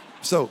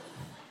 So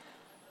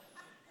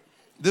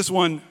this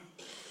one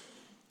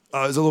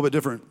is a little bit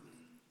different.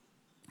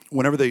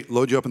 Whenever they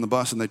load you up in the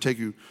bus and they take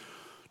you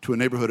to a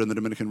neighborhood in the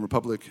Dominican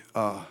Republic,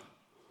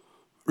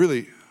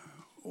 really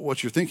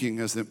what you're thinking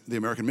as the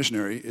American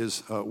missionary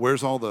is,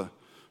 where's all the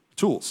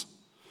tools?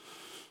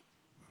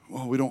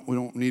 Well, we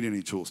don't need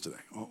any tools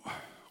today. Well,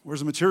 where's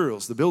the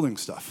materials, the building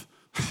stuff?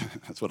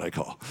 That's what I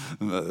call,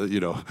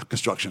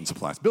 construction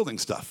supplies, building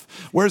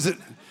stuff. Where's it?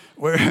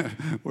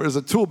 Where's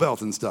the tool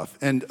belt and stuff?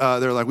 And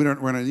they're like, we're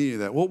not need any of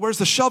that. Well, where's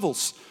the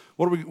shovels?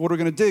 What are we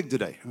going to dig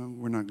today?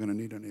 We're not going to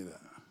need any of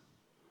that.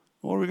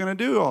 What are we going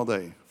to do all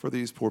day for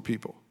these poor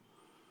people?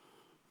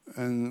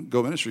 And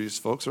Go Ministries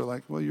folks are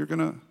like, well, you're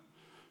going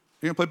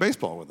to play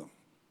baseball with them.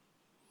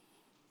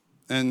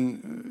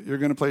 And you're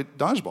going to play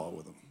dodgeball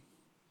with them.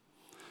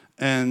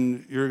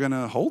 And you're going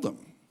to hold them.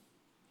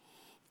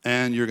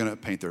 And you're going to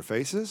paint their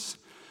faces.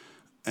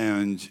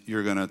 And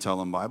you're going to tell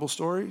them Bible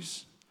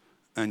stories.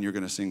 And you're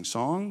going to sing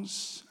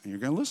songs. And you're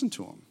going to listen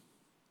to them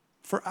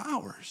for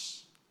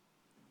hours.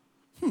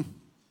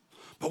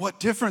 But what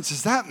difference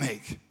does that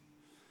make?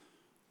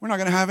 We're not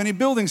going to have any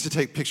buildings to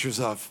take pictures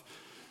of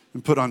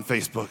and put on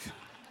Facebook.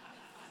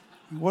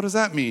 What does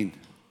that mean?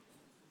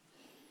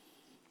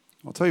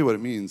 I'll tell you what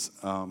it means.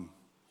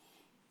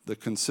 The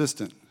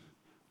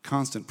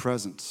constant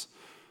presence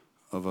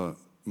of a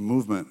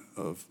movement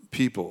of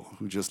people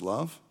who just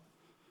love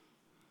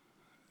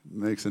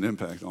makes an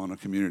impact on a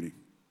community,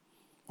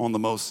 on the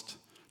most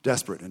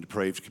desperate and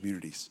depraved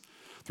communities.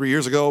 3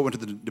 years ago, I went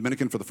to the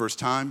Dominican for the first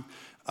time.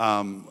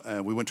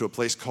 We went to a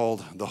place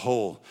called The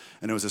Hole,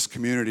 and it was this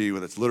community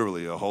where it's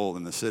literally a hole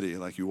in the city.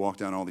 Like you walk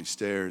down all these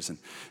stairs,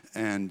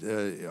 and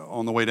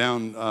on the way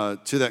down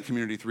to that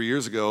community 3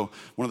 years ago,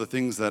 one of the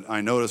things that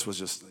I noticed was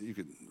just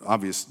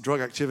obvious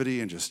drug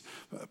activity and just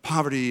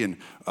poverty, and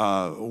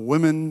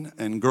women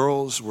and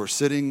girls were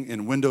sitting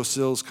in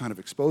windowsills, kind of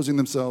exposing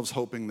themselves,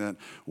 hoping that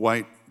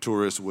white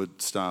tourists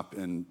would stop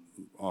and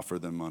offer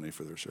them money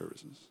for their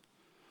services.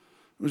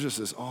 It was just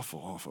this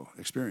awful, awful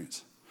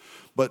experience.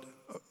 But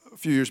a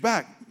few years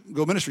back,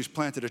 Go Ministries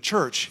planted a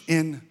church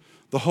in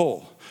The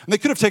Hole. And they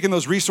could have taken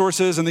those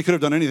resources and they could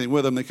have done anything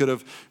with them. They could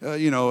have,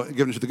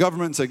 given it to the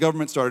government and say,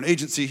 government, start an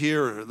agency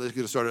here, or they could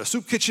have started a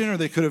soup kitchen, or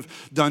they could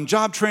have done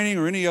job training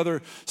or any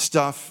other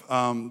stuff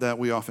that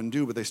we often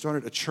do. But they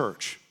started a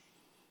church.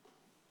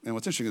 And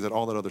what's interesting is that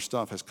all that other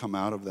stuff has come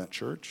out of that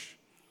church.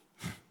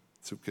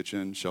 Soup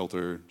kitchen,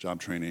 shelter, job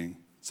training,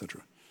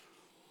 etc.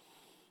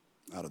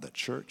 Out of that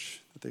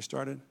church that they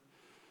started.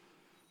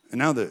 And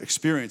now the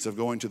experience of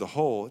going to The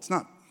Hole, it's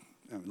not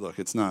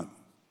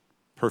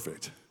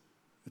perfect.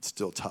 It's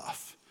still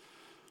tough.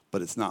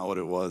 But it's not what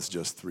it was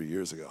just 3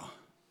 years ago.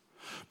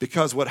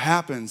 Because what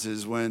happens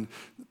is when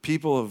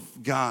people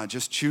of God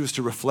just choose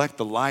to reflect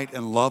the light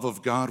and love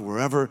of God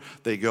wherever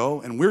they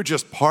go, and we're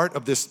just part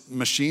of this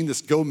machine,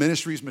 this Go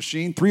Ministries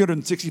machine,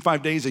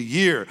 365 days a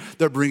year,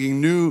 they're bringing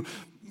new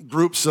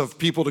groups of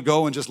people to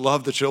go and just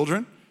love the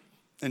children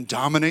and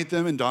dominate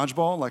them in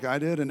dodgeball like I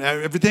did, and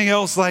everything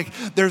else. Like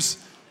there's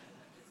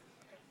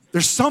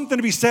something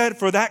to be said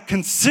for that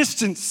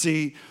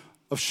consistency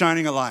of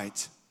shining a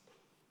light.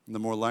 And the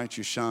more light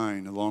you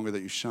shine, the longer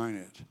that you shine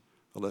it,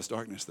 the less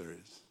darkness there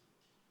is.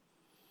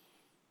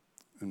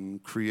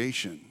 And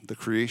the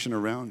creation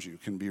around you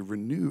can be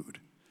renewed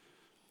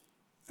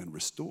and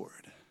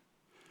restored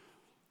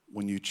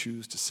when you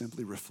choose to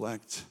simply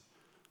reflect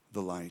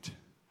the light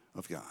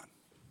of God.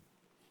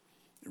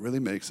 It really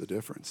makes a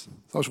difference.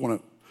 So I just want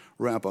to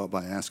wrap up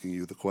by asking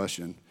you the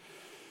question,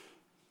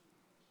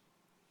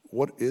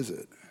 what is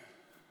it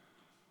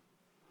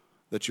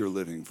that you're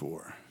living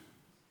for?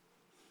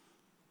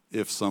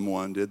 If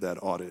someone did that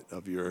audit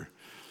of your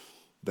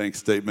bank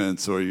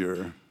statements or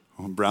your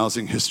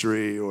browsing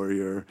history or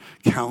your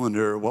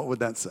calendar, what would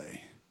that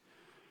say?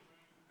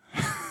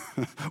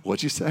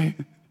 What'd you say?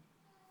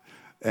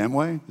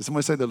 Amway? Did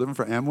somebody say they're living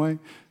for Amway?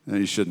 No,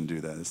 you shouldn't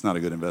do that. It's not a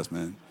good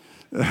investment.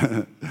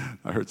 I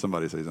heard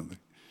somebody say something.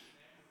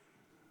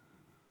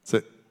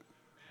 Say,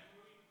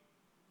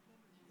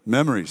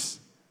 memories.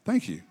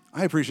 Thank you.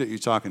 I appreciate you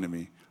talking to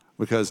me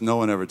because no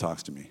one ever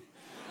talks to me.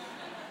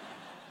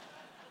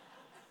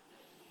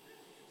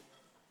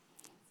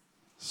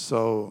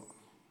 So,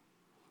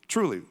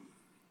 truly,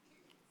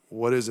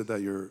 what is it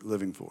that you're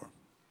living for?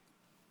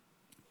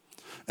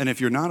 And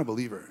if you're not a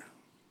believer,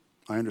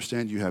 I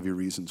understand you have your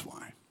reasons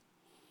why.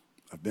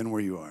 I've been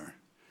where you are,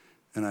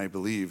 and I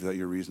believe that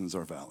your reasons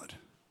are valid.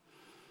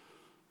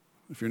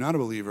 If you're not a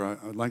believer,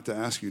 I'd like to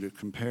ask you to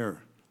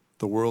compare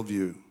the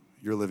worldview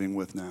you're living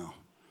with now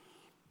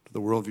to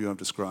the worldview I've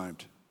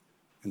described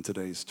in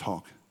today's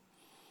talk.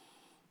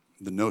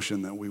 The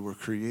notion that we were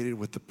created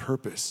with the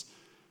purpose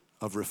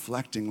of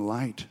reflecting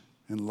light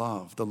and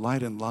love, the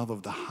light and love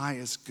of the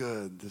highest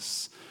good,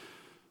 this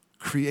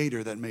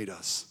creator that made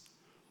us.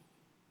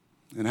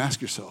 And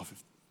ask yourself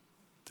if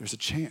there's a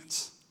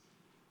chance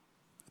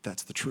that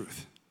that's the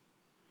truth.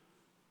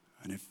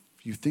 And if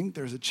you think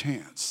there's a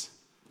chance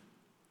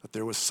that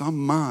there was some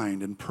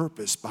mind and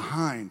purpose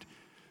behind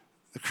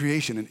the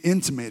creation and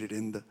intimated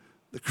in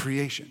the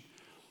creation,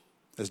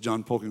 as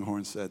John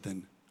Polkinghorne said,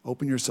 then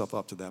open yourself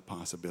up to that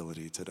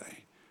possibility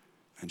today.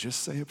 And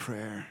just say a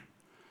prayer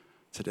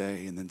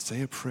today, and then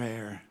say a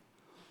prayer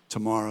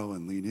tomorrow,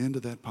 and lean into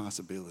that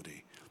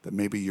possibility that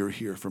maybe you're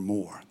here for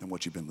more than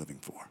what you've been living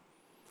for.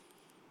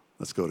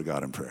 Let's go to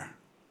God in prayer.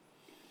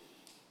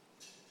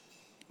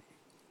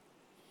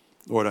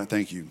 Lord, I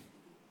thank you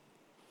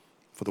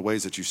for the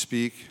ways that you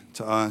speak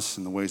to us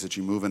and the ways that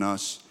you move in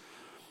us.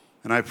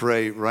 And I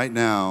pray right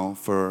now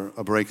for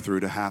a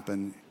breakthrough to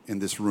happen in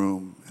this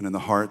room and in the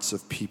hearts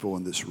of people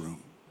in this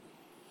room.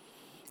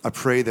 I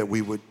pray that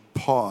we would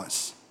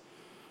pause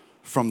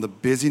from the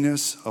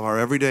busyness of our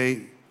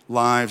everyday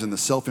lives and the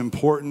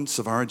self-importance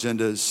of our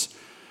agendas,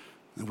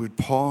 and we'd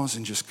pause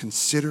and just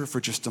consider for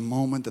just a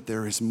moment that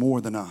there is more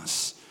than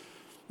us,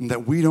 and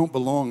that we don't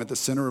belong at the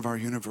center of our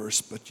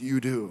universe, but you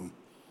do.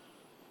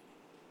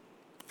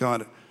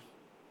 God,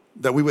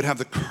 that we would have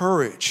the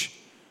courage,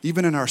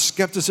 even in our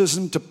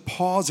skepticism, to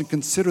pause and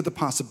consider the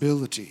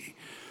possibility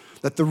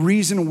that the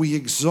reason we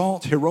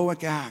exalt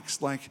heroic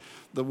acts like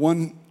the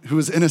one who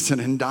is innocent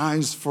and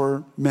dies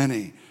for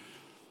many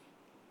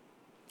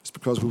is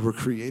because we were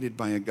created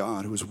by a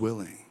God who is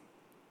willing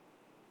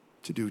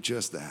to do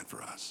just that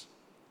for us.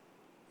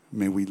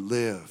 May we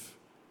live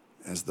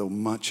as though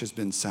much has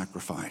been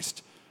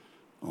sacrificed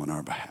on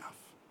our behalf.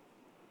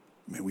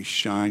 May we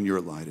shine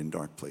your light in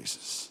dark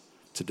places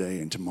today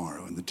and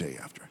tomorrow and the day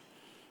after.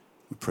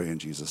 We pray in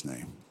Jesus'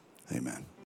 name. Amen.